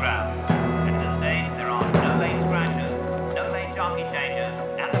program. At this stage, there are no late scratches, no late jockey changes,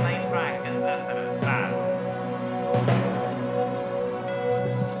 and the main track is listed as fast.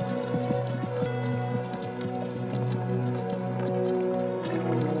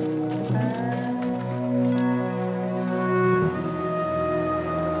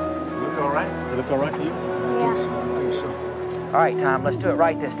 Did it look all right to you? I think so. I think so. All right, Tom, let's do it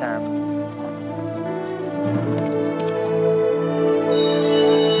right this time.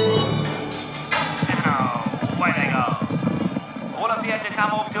 Now, away they go. All appear to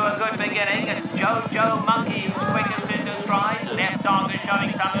come off to a good beginning. It's Jojo Monkey who's quickest into stride. Left dog is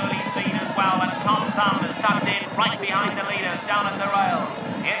showing some early speed as well, and Tom Thumb is tucked in right behind the leaders down at the rails.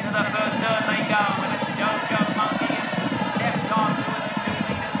 Into the first turn they go, and it's Jojo Monkey and left dog who are the two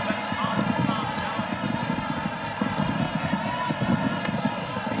leaders, but Tom Thumb now.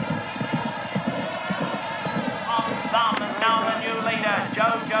 Tom Thumb is now the new leader.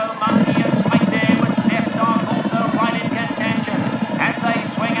 Jojo Monkey is right there with left dog also right in contention. As they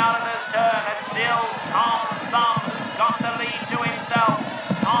swing out of this turn, it's still Tom Thumb who's got the lead to himself.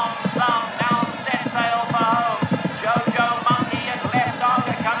 Tom Thumb now set sail for home. Jojo Monkey and left dog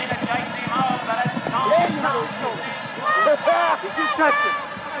are coming to chase him home, but it's Tom Thumb. He just touched it.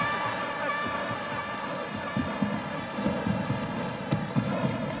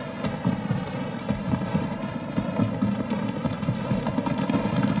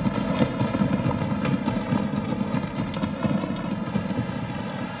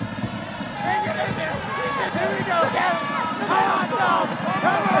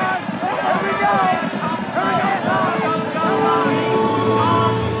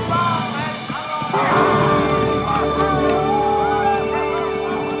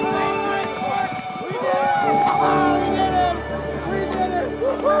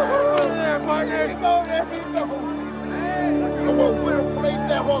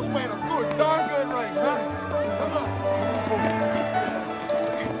 That horse ran a good, darn good race, huh? Come on.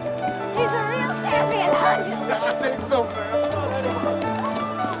 He's a real champion, huh? I think so, man.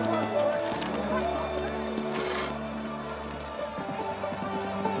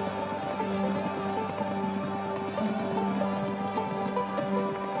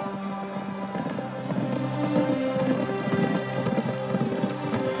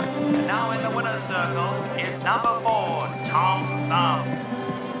 And now in the winner's circle is number 4, Tom Thumb.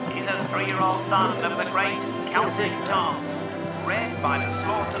 He's a 3-year-old son of the great Celtic Tom, bred by the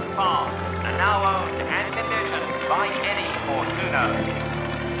Slauson Farm, and now owned and conditioned by Eddie Fortuno.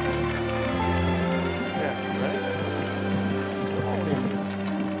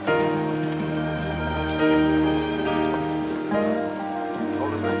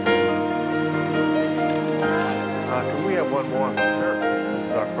 Can we have one more? Sure. This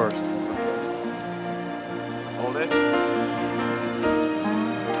is our first. Hold it.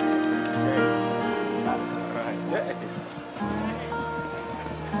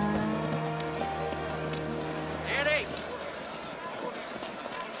 Eddie!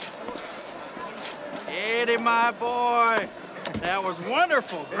 Eddie, my boy! That was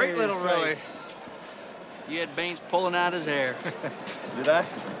wonderful. Great Hey, little Sully. race. You had Baines pulling out his hair. Did I?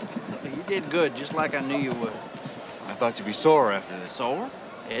 You did good, just like I knew you would. I thought you'd be sore after this. Sore?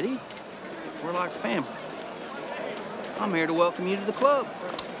 Eddie? We're like family. I'm here to welcome you to the club.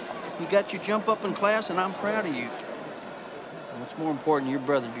 You got your jump up in class, and I'm proud of you. And what's more important, your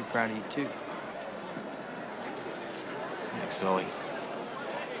brother'd be proud of you, too. Thanks, Sully.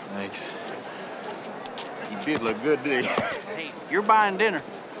 Thanks. You did look good, didn't you? Hey, you're buying dinner.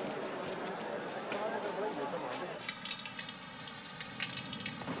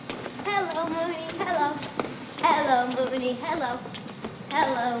 Hello, Mooney. Hello. Hello, Mooney. Hello.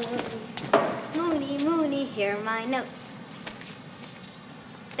 Hello, Mooney. Mooney, Mooney, here are my notes.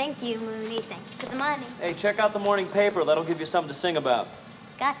 Thank you, Mooney. Thank you for the money. Hey, check out the morning paper. That'll give you something to sing about.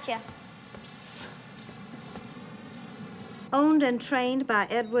 Gotcha. owned and trained by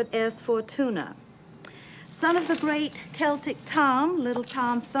Edward S. Fortuna. Son of the great Celtic Tom, little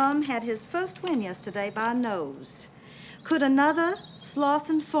Tom Thumb had his first win yesterday by a nose. Could another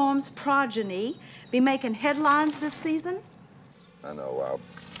Slauson Farms progeny be making headlines this season? I know.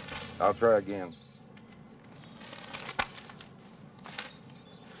 I'll try again.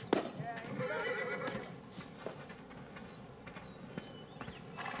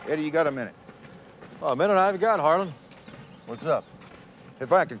 Eddie, you got a minute? Oh, a minute I've got, Harlan. What's up?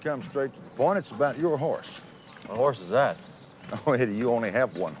 If I could come straight to the point, it's about your horse. What horse is that? Oh, Eddie, you only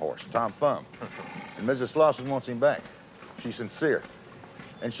have one horse, Tom Thumb. And Mrs. Slauson wants him back. She's sincere.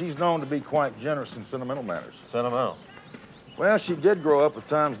 And she's known to be quite generous in sentimental matters. Sentimental? Well, she did grow up with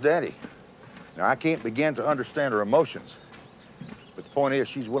Tom's daddy. Now, I can't begin to understand her emotions. But the point is,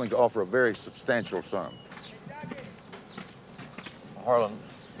 she's willing to offer a very substantial sum. Harlan,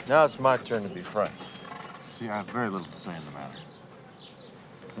 now it's my turn to be frank. See, I have very little to say in the matter.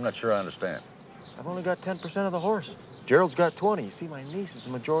 I'm not sure I understand. I've only got 10% of the horse. Gerald's got 20. You see, my niece is the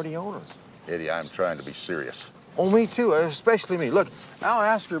majority owner. Eddie, I'm trying to be serious. Oh, me too, especially me. Look, I'll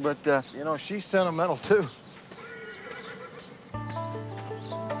ask her, but, you know, she's sentimental too.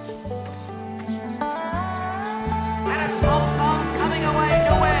 And it's Tom Thumb coming away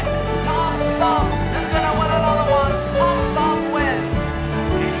to win. Tom Thumb is gonna win another one. Tom Thumb wins.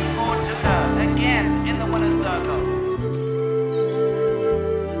 It's Fortuna again in the winner's circle.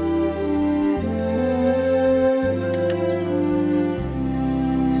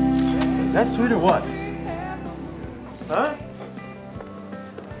 Is that sweet or what? Huh?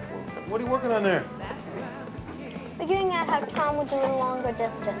 What are you working on there? Figuring out how Tom would do a longer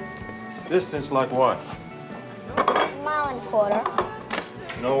distance. Distance like what? Mile and a quarter.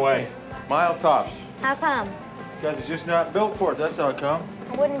 No way. Mile tops. How come? Because he's just not built for it. That's how it come.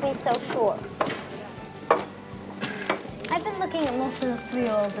 I wouldn't be so sure. I've been looking at most of the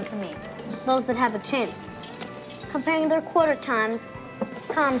 3-year-olds at the meet, those that have a chance, comparing their quarter times with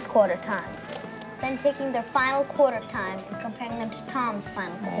Tom's quarter times, then taking their final quarter time and comparing them to Tom's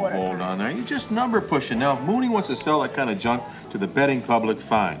final quarter time. Hold on there. You're just number pushing. Now, if Mooney wants to sell that kind of junk to the betting public,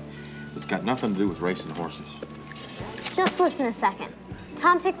 fine. It's got nothing to do with racing horses. Just listen a second.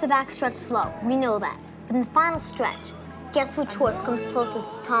 Tom takes the backstretch slow. We know that. But in the final stretch, guess which horse comes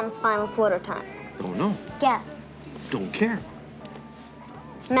closest to Tom's final quarter time? Oh, no. Guess. Don't care.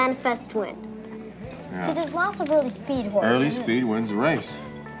 Manifest Wind. Yeah. See, there's lots of early speed horses. Early speed wins the race.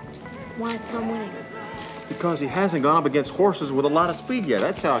 Why is Tom winning? Because he hasn't gone up against horses with a lot of speed yet.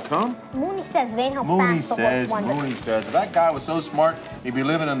 That's how it come. Mooney says it ain't how fast the horse won. Mooney says. If that guy was so smart, he'd be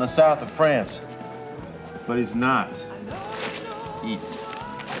living in the south of France. But he's not. Eats.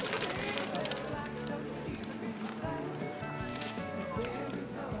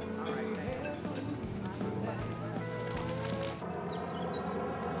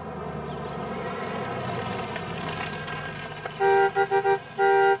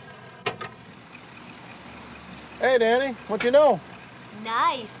 Hey, Danny, what you know?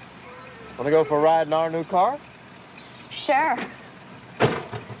 Nice. Want to go for a ride in our new car? Sure.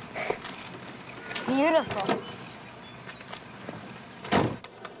 Beautiful.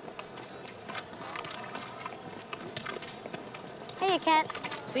 Hey, Cat.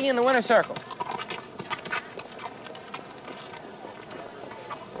 See you in the winner's circle.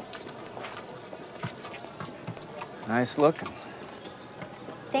 Nice looking.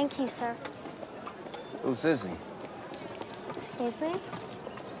 Thank you, sir. Whose is he? Excuse me?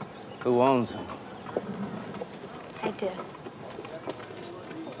 Who owns him? I do.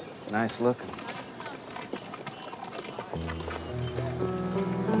 Nice looking.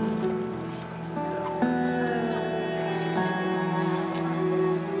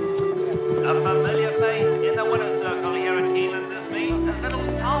 A familiar face in the winner's circle here at Keelan this meet is little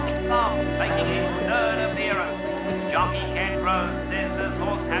Tom Thumb making his third appearance. Jockey Kent Rose says this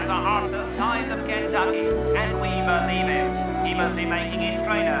horse has a heart the size of Kentucky, and we believe him. He must be making his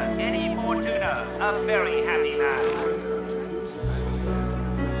trainer, Eddie Fortuna, a very happy man.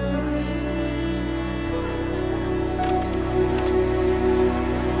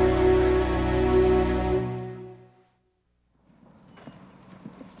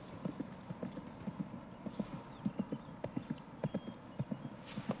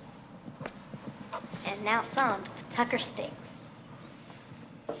 And now it's on to the Tucker Stakes.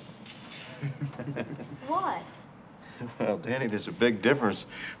 What? Well, Danny, there's a big difference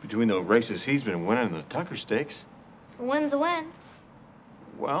between the races he's been winning and the Tucker Stakes. A win's a win.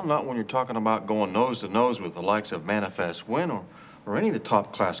 Well, not when you're talking about going nose to nose with the likes of Manifest Win or any of the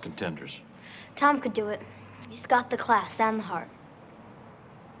top class contenders. Tom could do it. He's got the class and the heart.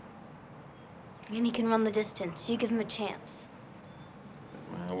 And he can run the distance. You give him a chance.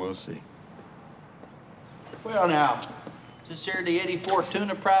 Well, we'll see. Well, now, is this here the Eddie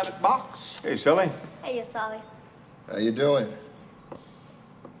Fortuna private box? Hey, Sully. Hey, you Solly. How you doing?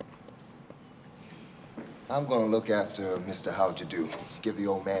 I'm gonna look after Mr. How'd you do. Give the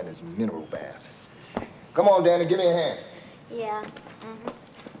old man his mineral bath. Come on, Danny, give me a hand. Yeah.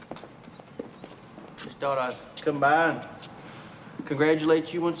 Just thought I'd come by and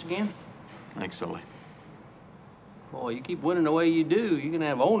congratulate you once again. Thanks, Sully. Boy, you keep winning the way you do, you're gonna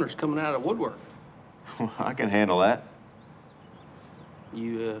have owners coming out of the woodwork. I can handle that.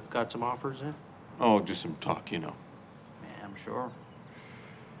 You got some offers in? Oh, just some talk, you know. Yeah, I'm sure.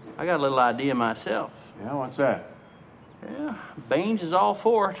 I got a little idea myself. Yeah, what's that? Yeah, Baines is all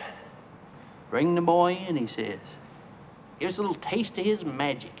for it. Bring the boy in, he says. Give us a little taste of his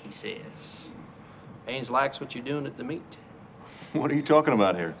magic, he says. Baines likes what you're doing at the meet. What are you talking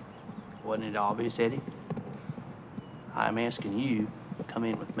about here? Wasn't it obvious, Eddie? I'm asking you to come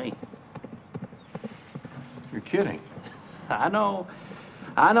in with me. You're kidding. I know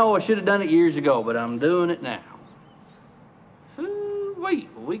I should have done it years ago, but I'm doing it now. Wait,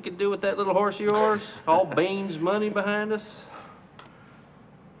 we could do with that little horse of yours, all Baines' money behind us.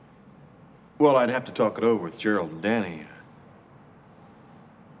 Well, I'd have to talk it over with Gerald and Danny.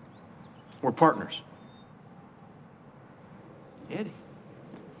 We're partners. Eddie,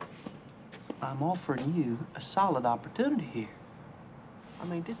 I'm offering you a solid opportunity here. I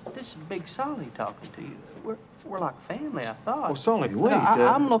mean, this is Big Solly talking to you. We're like family, I thought. Well, Solly, wait.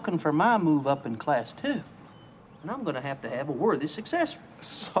 I'm looking for my move up in class, too. And I'm gonna have a worthy successor.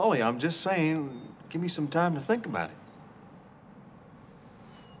 Solly, I'm just saying, give me some time to think about it.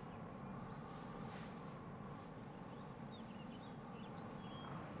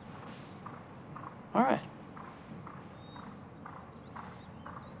 All right.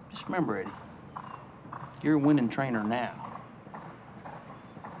 Just remember, Eddie, you're a winning trainer now.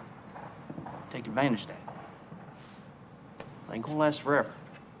 Take advantage of that. Ain't gonna last forever.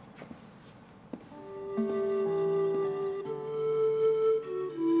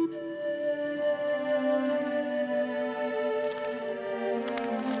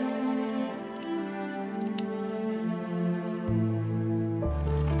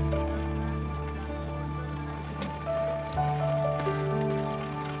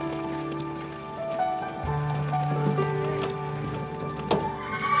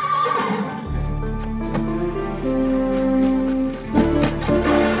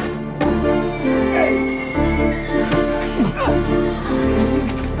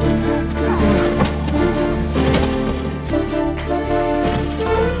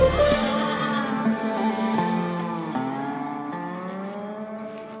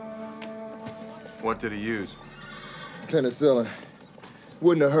 What did he use? Penicillin.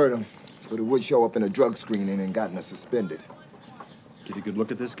 Wouldn't have hurt him, but it would show up in a drug screening and gotten us suspended. Get a good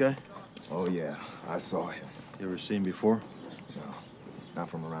look at this guy? Oh, yeah. I saw him. You ever seen him before? No, not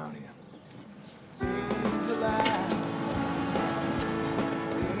from around here.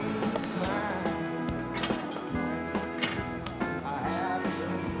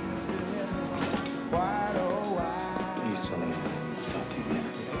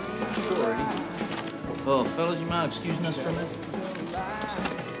 Sure, Eddie. Oh, fellas, you mind excusing us for a minute?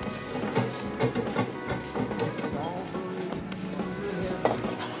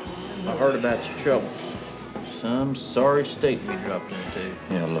 I heard about your troubles. Some sorry state we dropped into.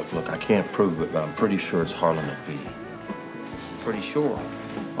 Yeah, look, I can't prove it, but I'm pretty sure it's Harlan McVie. Pretty sure.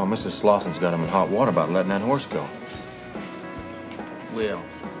 Oh, Mrs. Slauson's got him in hot water about letting that horse go. Well,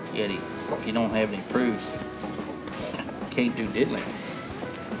 Eddie, if you don't have any proof, can't do diddly.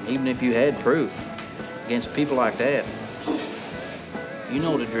 Even if you had proof against people like that, you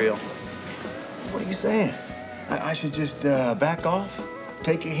know the drill. What are you saying? I should just back off?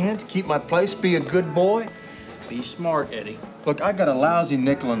 Take a hint? Keep my place? Be a good boy? Be smart, Eddie. Look, I got a lousy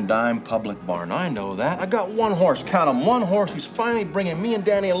nickel and dime public barn. I know that. I got one horse, count 'em, one horse who's finally bringing me and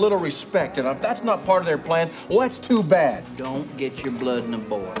Danny a little respect. And if that's not part of their plan, well, that's too bad. Don't get your blood in a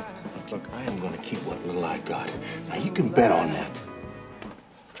boil. Look, I am going to keep what little I got. Now, you can bet on that.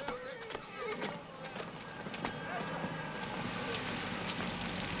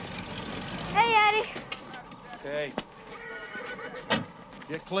 Hey, Eddie. Okay.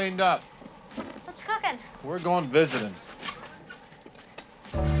 Get cleaned up. What's cooking? We're going visiting.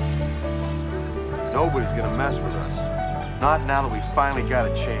 Nobody's gonna mess with us. Not now that we finally got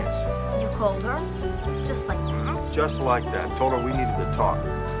a chance. You called her? Just like that? Just like that. Told her we needed to talk.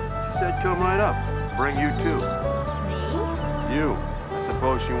 She said, come right up. Bring you too. Me? You. I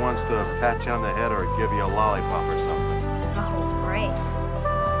suppose she wants to pat you on the head or give you a lollipop or something. Oh, great.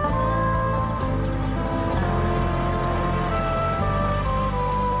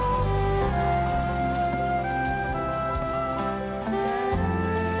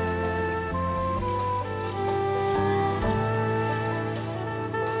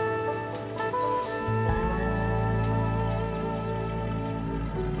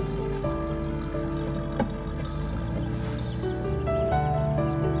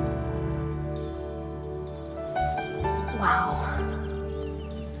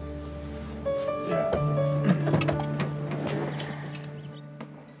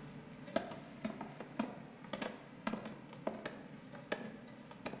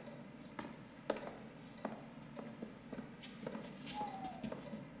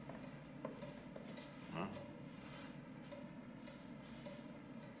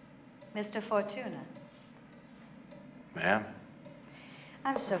 Mr. Fortuna. Ma'am?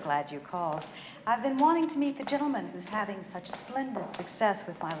 I'm so glad you called. I've been wanting to meet the gentleman who's having such splendid success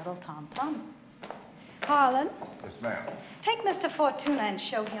with my little Tom Thumb. Harlan, Yes, ma'am. take Mr. Fortuna and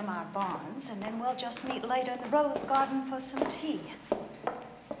show him our barns, and then we'll just meet later in the rose garden for some tea.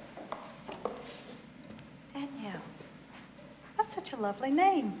 And you. That's such a lovely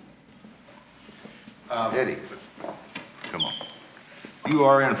name. Eddie, come on. You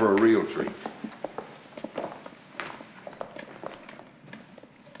are in for a real treat.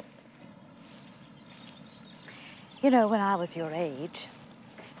 You know, when I was your age,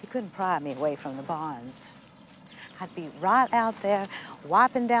 you couldn't pry me away from the barns. I'd be right out there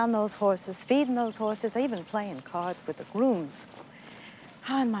wiping down those horses, feeding those horses, even playing cards with the grooms.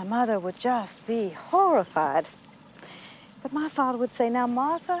 And my mother would just be horrified. But my father would say, now,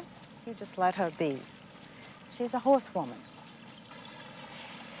 Martha, you just let her be. She's a horsewoman.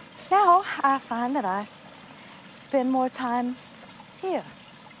 Now, I find that I spend more time here,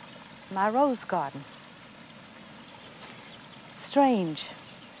 in my rose garden. Strange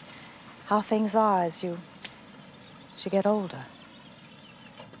how things are as you get older.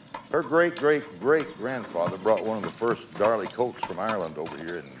 Her great-great-great-grandfather brought one of the first Darley colts from Ireland over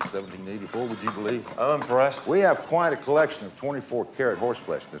here in 1784, would you believe? I'm impressed. We have quite a collection of 24-karat horse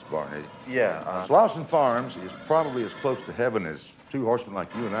flesh in this barn, Eddie. Yeah. Slauson Farms is probably as close to heaven as two horsemen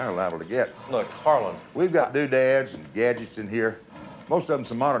like you and I are liable to get. Look, Harlan. We've got doodads and gadgets in here. Most of them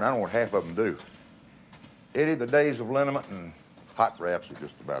so modern, I don't know what half of them do. Eddie, the days of liniment and hot wraps are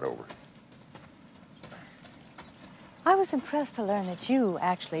just about over. I was impressed to learn that you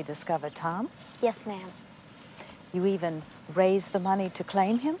actually discovered Tom. Yes, ma'am. You even raised the money to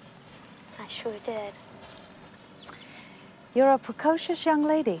claim him? I sure did. You're a precocious young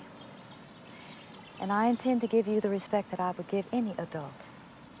lady, and I intend to give you the respect that I would give any adult.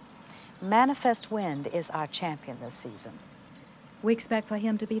 Manifest Wind is our champion this season. We expect for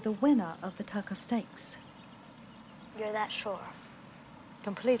him to be the winner of the Tucker Stakes. You're that sure?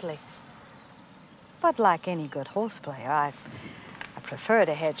 Completely. But like any good horse player, I prefer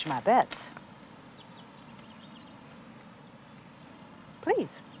to hedge my bets. Please.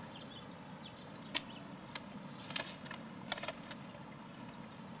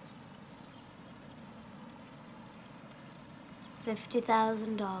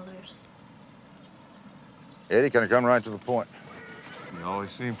 $50,000. Eddie, can I come right to the point? You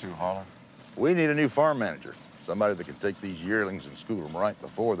always seem to, Harlan. We need a new farm manager. Somebody that can take these yearlings and school them right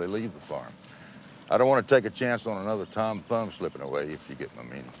before they leave the farm. I don't want to take a chance on another Tom Thumb slipping away, if you get my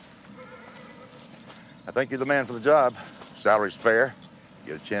meaning. I think you're the man for the job. Salary's fair.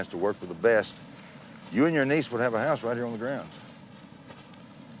 You get a chance to work with the best. You and your niece would have a house right here on the grounds.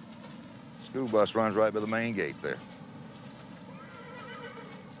 School bus runs right by the main gate there.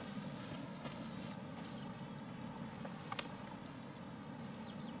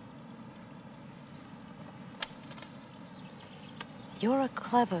 You're a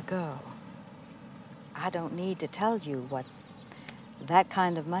clever girl. I don't need to tell you what that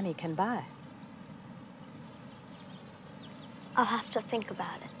kind of money can buy. I'll have to think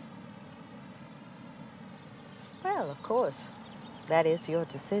about it. Well, of course, that is your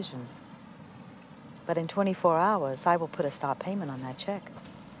decision. But in 24 hours, I will put a stop payment on that check.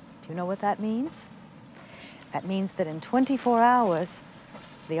 Do you know what that means? That means that in 24 hours,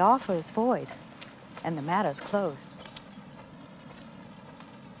 the offer is void and the matter's closed.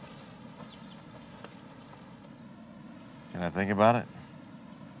 Can I think about it?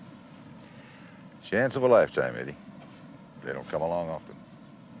 Chance of a lifetime, Eddie. They don't come along often.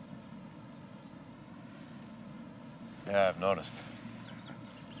 Yeah, I've noticed.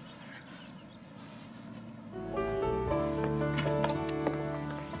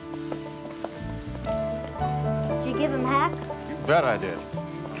 Did you give him heck? You bet I did.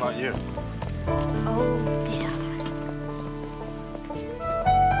 How about you? Oh, did I?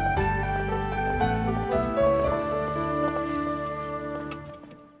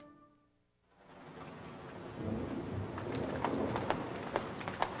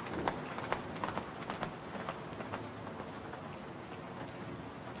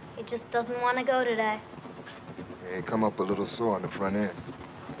 He just doesn't want to go today. Hey, come up a little sore on the front end.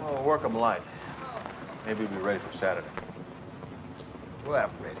 Oh, we'll work them light. Maybe we'll be ready for Saturday. We'll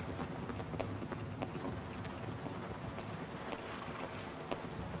have them ready.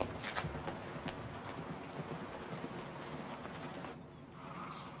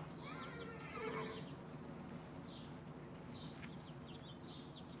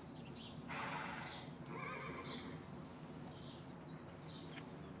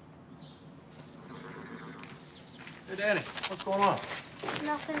 Hey, Danny, what's going on?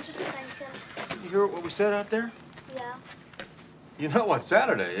 Nothing, just thinking. You hear what we said out there? Yeah. You know what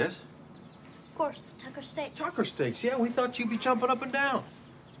Saturday is? Of course, the Tucker Stakes. Tucker Stakes, yeah. We thought you'd be jumping up and down.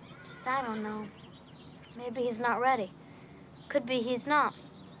 Just I don't know. Maybe he's not ready. Could be he's not.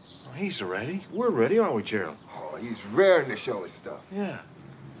 Well, he's ready. We're ready, aren't we, Gerald? Oh, he's raring to show his stuff. Yeah.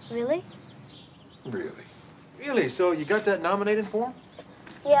 Really? Really? Really? So you got that nominated for him?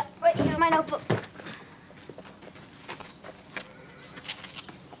 Yeah, right here in my notebook.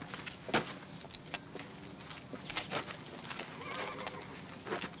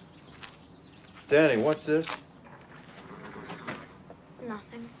 Danny, what's this?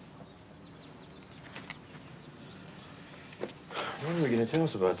 Nothing. When are we going to tell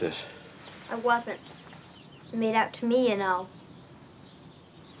us about this? I wasn't. It's made out to me, you know.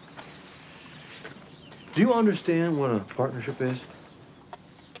 Do you understand what a partnership is?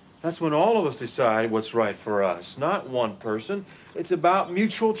 That's when all of us decide what's right for us, not one person. It's about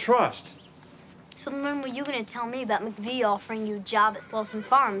mutual trust. So then when were you going to tell me about McVie offering you a job at Slauson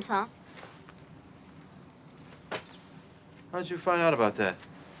Farms, huh? How'd you find out about that?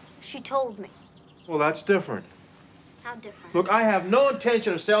 She told me. Well, that's different. How different? Look, I have no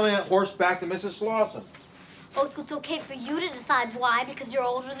intention of selling that horse back to Mrs. Slauson. Oh, so it's okay for you to decide why because you're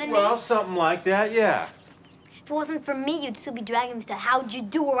older than me? Well, something like that, yeah. If it wasn't for me, you'd still be dragging Mr. How'd you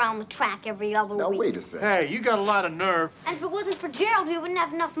do around the track every other week. Now, wait a second. Hey, you got a lot of nerve. And if it wasn't for Gerald, we wouldn't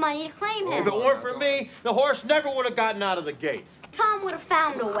have enough money to claim him. If it weren't for me, the horse never would have gotten out of the gate. Tom would have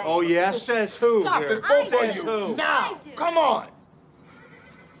found a way. Oh, yeah? Says who? Stop dear? it, both Says of you. who? Now, come on.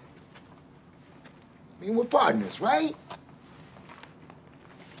 I mean, we're partners, right?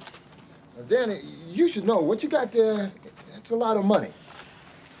 Now, Danny, you should know what you got there, it's a lot of money.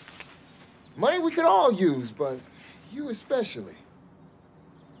 Money we could all use, but you especially.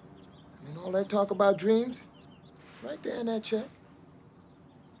 I mean, all that talk about dreams, right there in that check.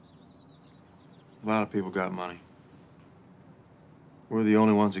 A lot of people got money. We're the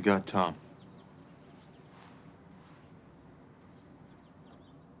only ones who got Tom.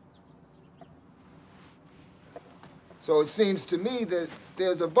 So it seems to me that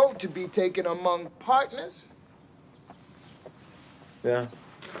there's a vote to be taken among partners. Yeah.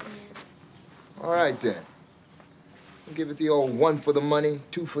 All right, then. We'll give it the old 1 for the money,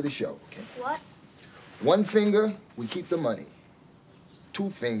 2 for the show, okay? What? 1 finger, we keep the money. 2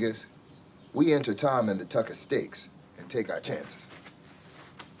 fingers, we enter Tom in the Tucker Stakes and take our chances.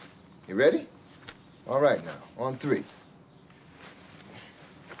 You ready? All right, now, on 3.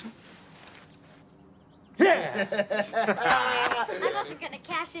 Yeah! I wasn't gonna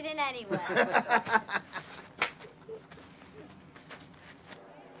cash it in anyway.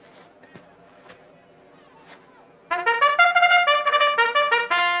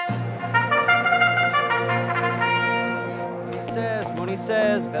 Mooney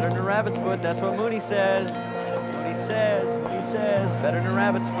says, better than a rabbit's foot. That's what Mooney says. Mooney says, better than a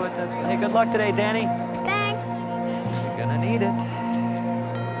rabbit's foot. That's what. Hey, good luck today, Danny. Thanks. You're gonna need it.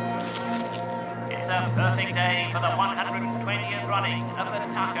 It's a perfect day for the 120th running of the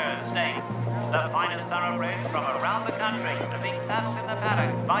Tucker Stakes. The finest thoroughbreds from around the country are being saddled in the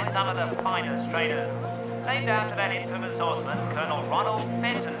paddock by some of the finest trainers. Named after that infamous horseman, Colonel Ronald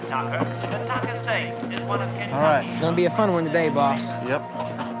Fenton Tucker, the Tucker Stakes is one of Kentucky's... All right. Gonna be a fun one today, boss. Yep.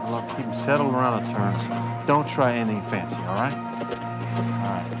 Well, I'll keep them settled around the turns. Don't try anything fancy, all right?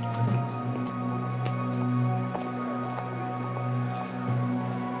 All right.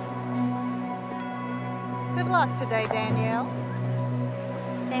 Good luck today, Danielle.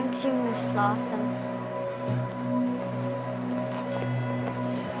 Same to you, Miss Lawson.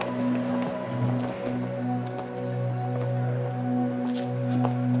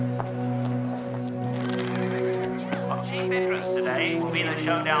 Of chief interest today will be the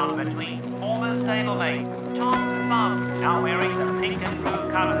showdown between former stablemate Tom Thumb, now wearing the pink and blue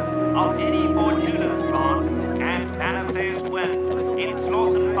colors of Eddie Fortuna's farm, and Manifest Wind in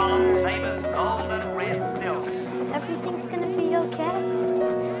Slauson Farm's famous gold and red silk. Everything's gonna be okay.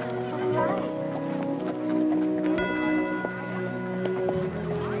 It's all right.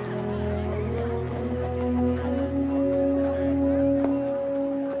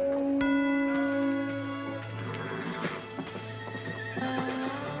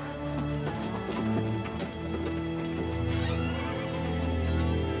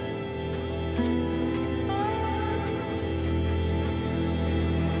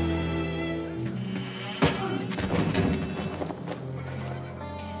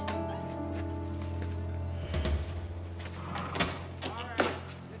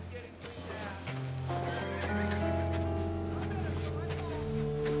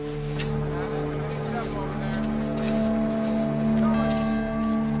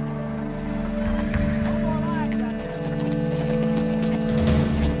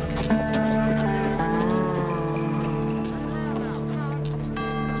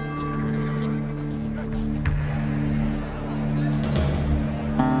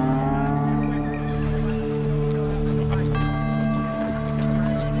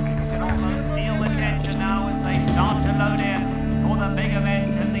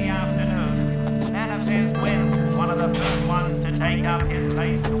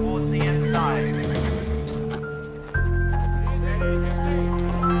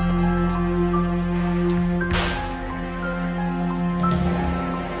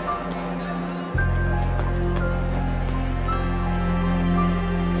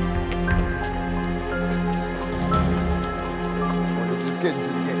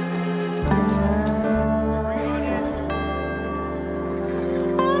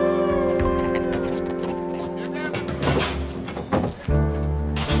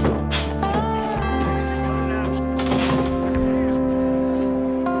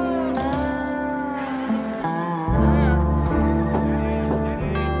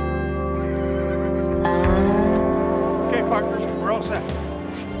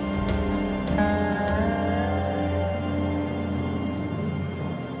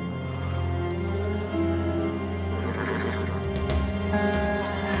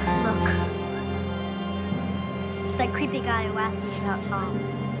 sleepy guy who asked me about Tom.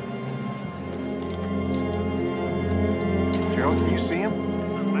 Gerald, can you see him?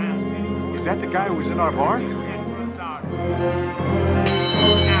 Is that the guy who was in our barn?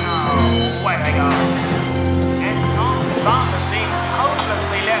 Away they go. And Tom Thumb has been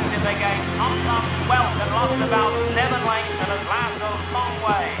hopelessly left in the game. Tom Thumb welched and lost about 7 lengths and has lasted a long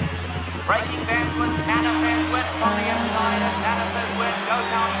way. Breaking backward, Tanner went from the inside, and Tanner went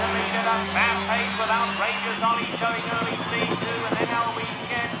goes out to lead at a fast pace with outrageous Ollie showing early C2 and then LB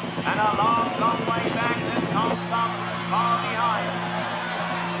Skin, and a long, long way back to Tom Thumb far behind.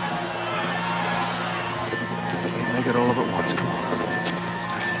 Can't make it all up at once, come on.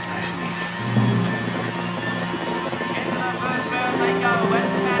 That's it, nice and easy. Into the first barrel they go,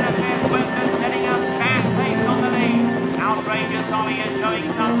 and Tanner went and setting up fast pace on the lead. Outrageous Ollie is showing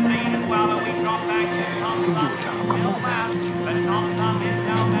some speed as well, and we drop back to Tom Thumb. Still fast, but Tom Thumb is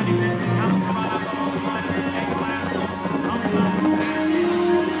now managing to come to run up alongside of the next lap. Tom Thumb stands in.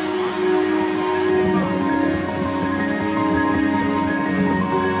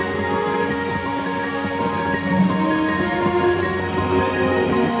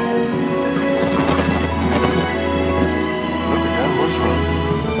 Look at that horse run.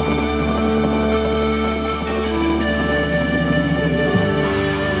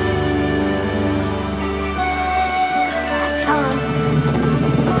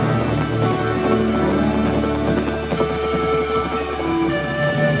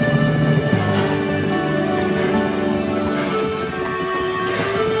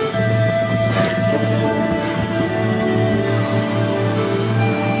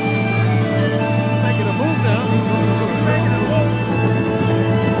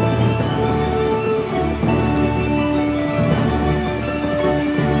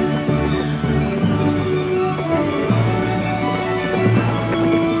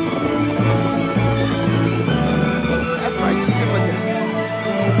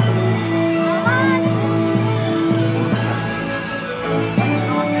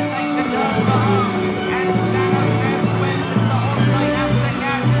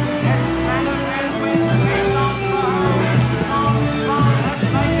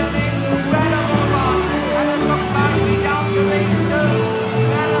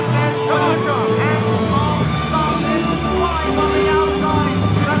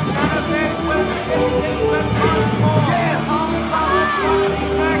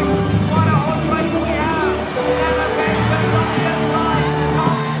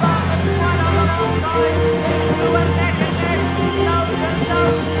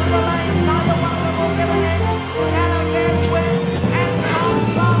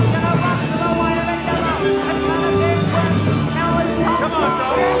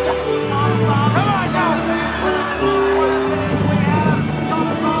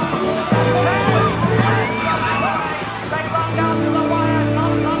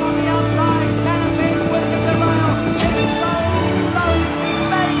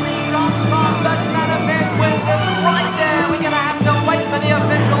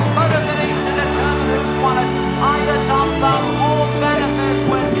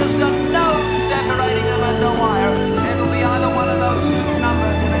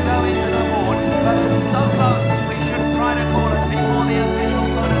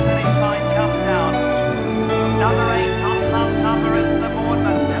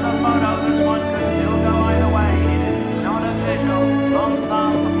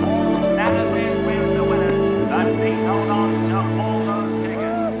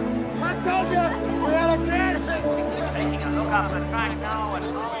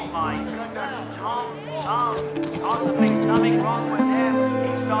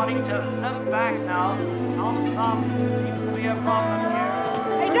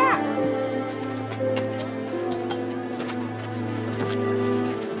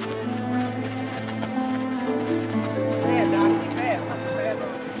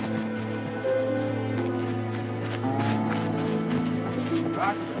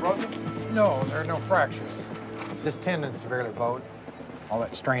 No, there are no fractures. This tendon's severely bowed. All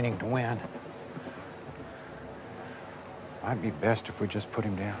that straining to win. Might be best if we just put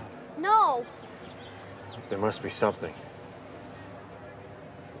him down. No. There must be something.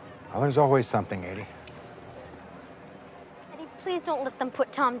 Well, there's always something, Eddie. Eddie, please don't let them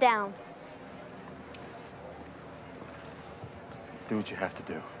put Tom down. Do what you have to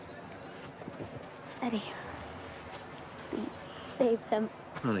do. Eddie, please save him.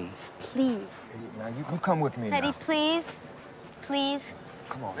 Honey. Please. Hey, now, you come with me Eddie, now. please. Please.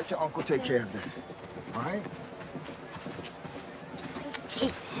 Come on, let your uncle take care of this. All right? I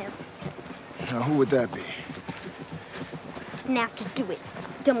hate him. Now, who would that be? Doesn't have to do it.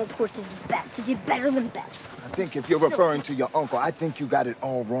 Dumb old horse is best. He did better than best. think if you're referring to your uncle, I think you got it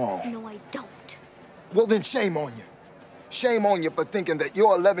all wrong. No, I don't. Well, then shame on you. Shame on you for thinking that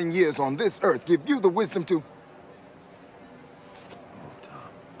your 11 years on this earth give you the wisdom to...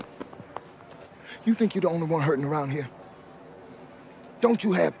 You think you're the only one hurting around here? Don't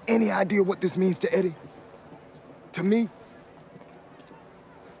you have any idea what this means to Eddie? To me?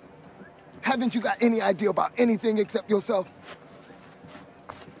 Haven't you got any idea about anything except yourself?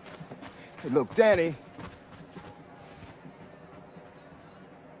 Hey, look, Danny.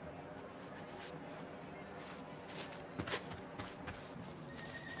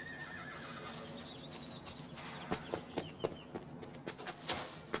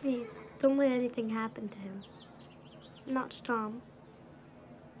 Please, don't let anything happen to him. Not to Tom.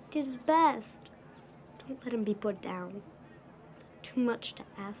 He did his best. Don't let him be put down. Too much to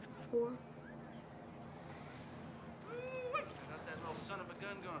ask for. Got that little son of a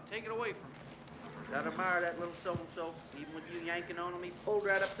gun gonna take it away from me. I'd admire that little so-and-so. Even with you yanking on him, he pulled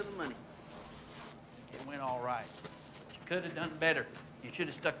right up to the money. It went all right. You could have done better. You should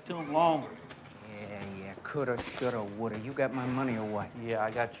have stuck to him longer. Yeah, coulda, shoulda, woulda. You got my money or what? Yeah, I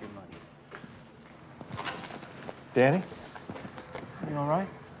got your money. Danny? You all right?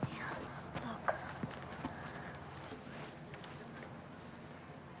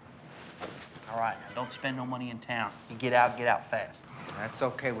 All right, now don't spend no money in town. You get out fast. That's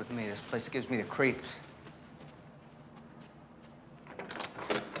okay with me. This place gives me the creeps.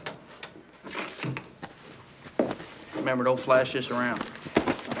 Remember, don't flash this around.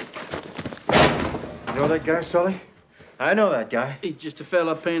 You know that guy, Sully? I know that guy. He's just a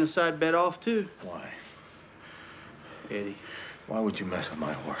fella paying a side bet off, too. Why? Eddie. Why would you mess with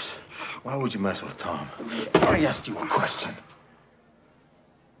my horse? Why would you mess with Tom? I asked you a question.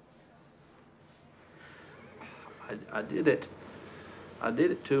 I did it. I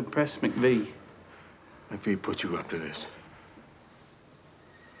did it to impress McVee. McVee put you up to this.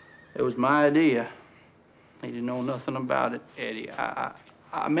 It was my idea. He didn't know nothing about it, Eddie.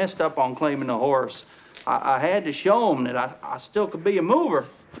 I messed up on claiming the horse. I had to show him that I still could be a mover.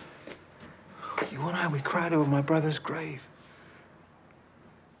 You and I, we cried over my brother's grave.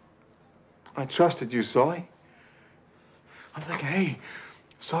 I trusted you, Sully. I'm thinking, hey,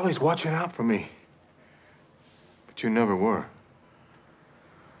 Sully's watching out for me. But you never were.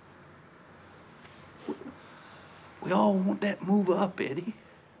 We all want that move up, Eddie.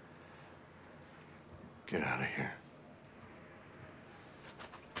 Get out of here.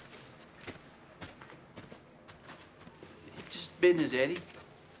 It's just business, Eddie.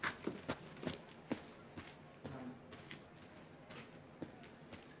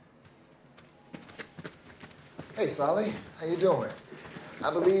 Hey, Solly, how you doing? I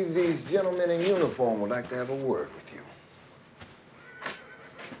believe these gentlemen in uniform would like to have a word with you.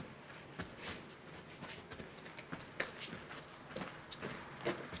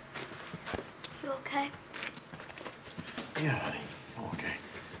 You okay? Yeah, honey. I'm okay.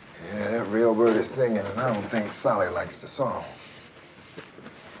 Yeah, that real bird is singing, and I don't think Solly likes the song.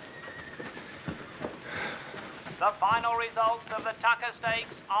 The final results of the Tucker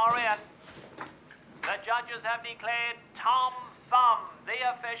Stakes are in. The judges have declared Tom Thumb the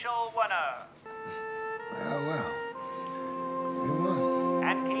official winner. Well.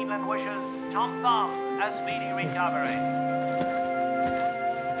 And Keeneland wishes Tom Thumb a speedy recovery.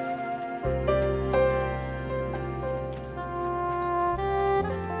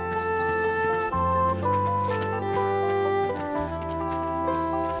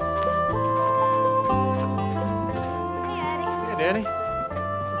 Danny?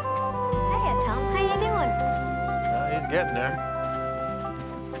 Hiya, Tom. How you doing? He's getting there.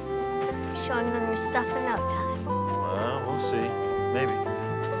 Showing them your stuff in no time. Well, we'll see. Maybe.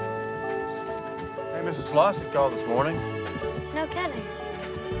 Hey, Mrs. Slosson called this morning. No kidding.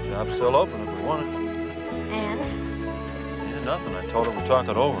 Shop's still open if we want it. And? Yeah, nothing. I told her we'd talk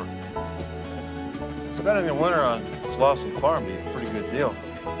it over. Spending the winter on Slosson Farm would be a pretty good deal.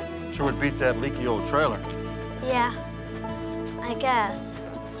 Sure would beat that leaky old trailer. Yeah, I guess.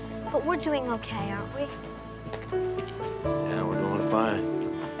 But we're doing okay, aren't we? Yeah, we're doing fine.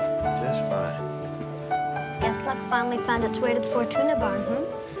 Just fine. Guess luck finally found its way to the Fortuna barn,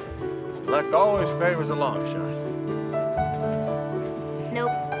 hmm? Luck always favors a long shot.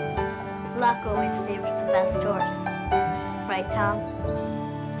 Nope. Luck always favors the best horse. Right, Tom?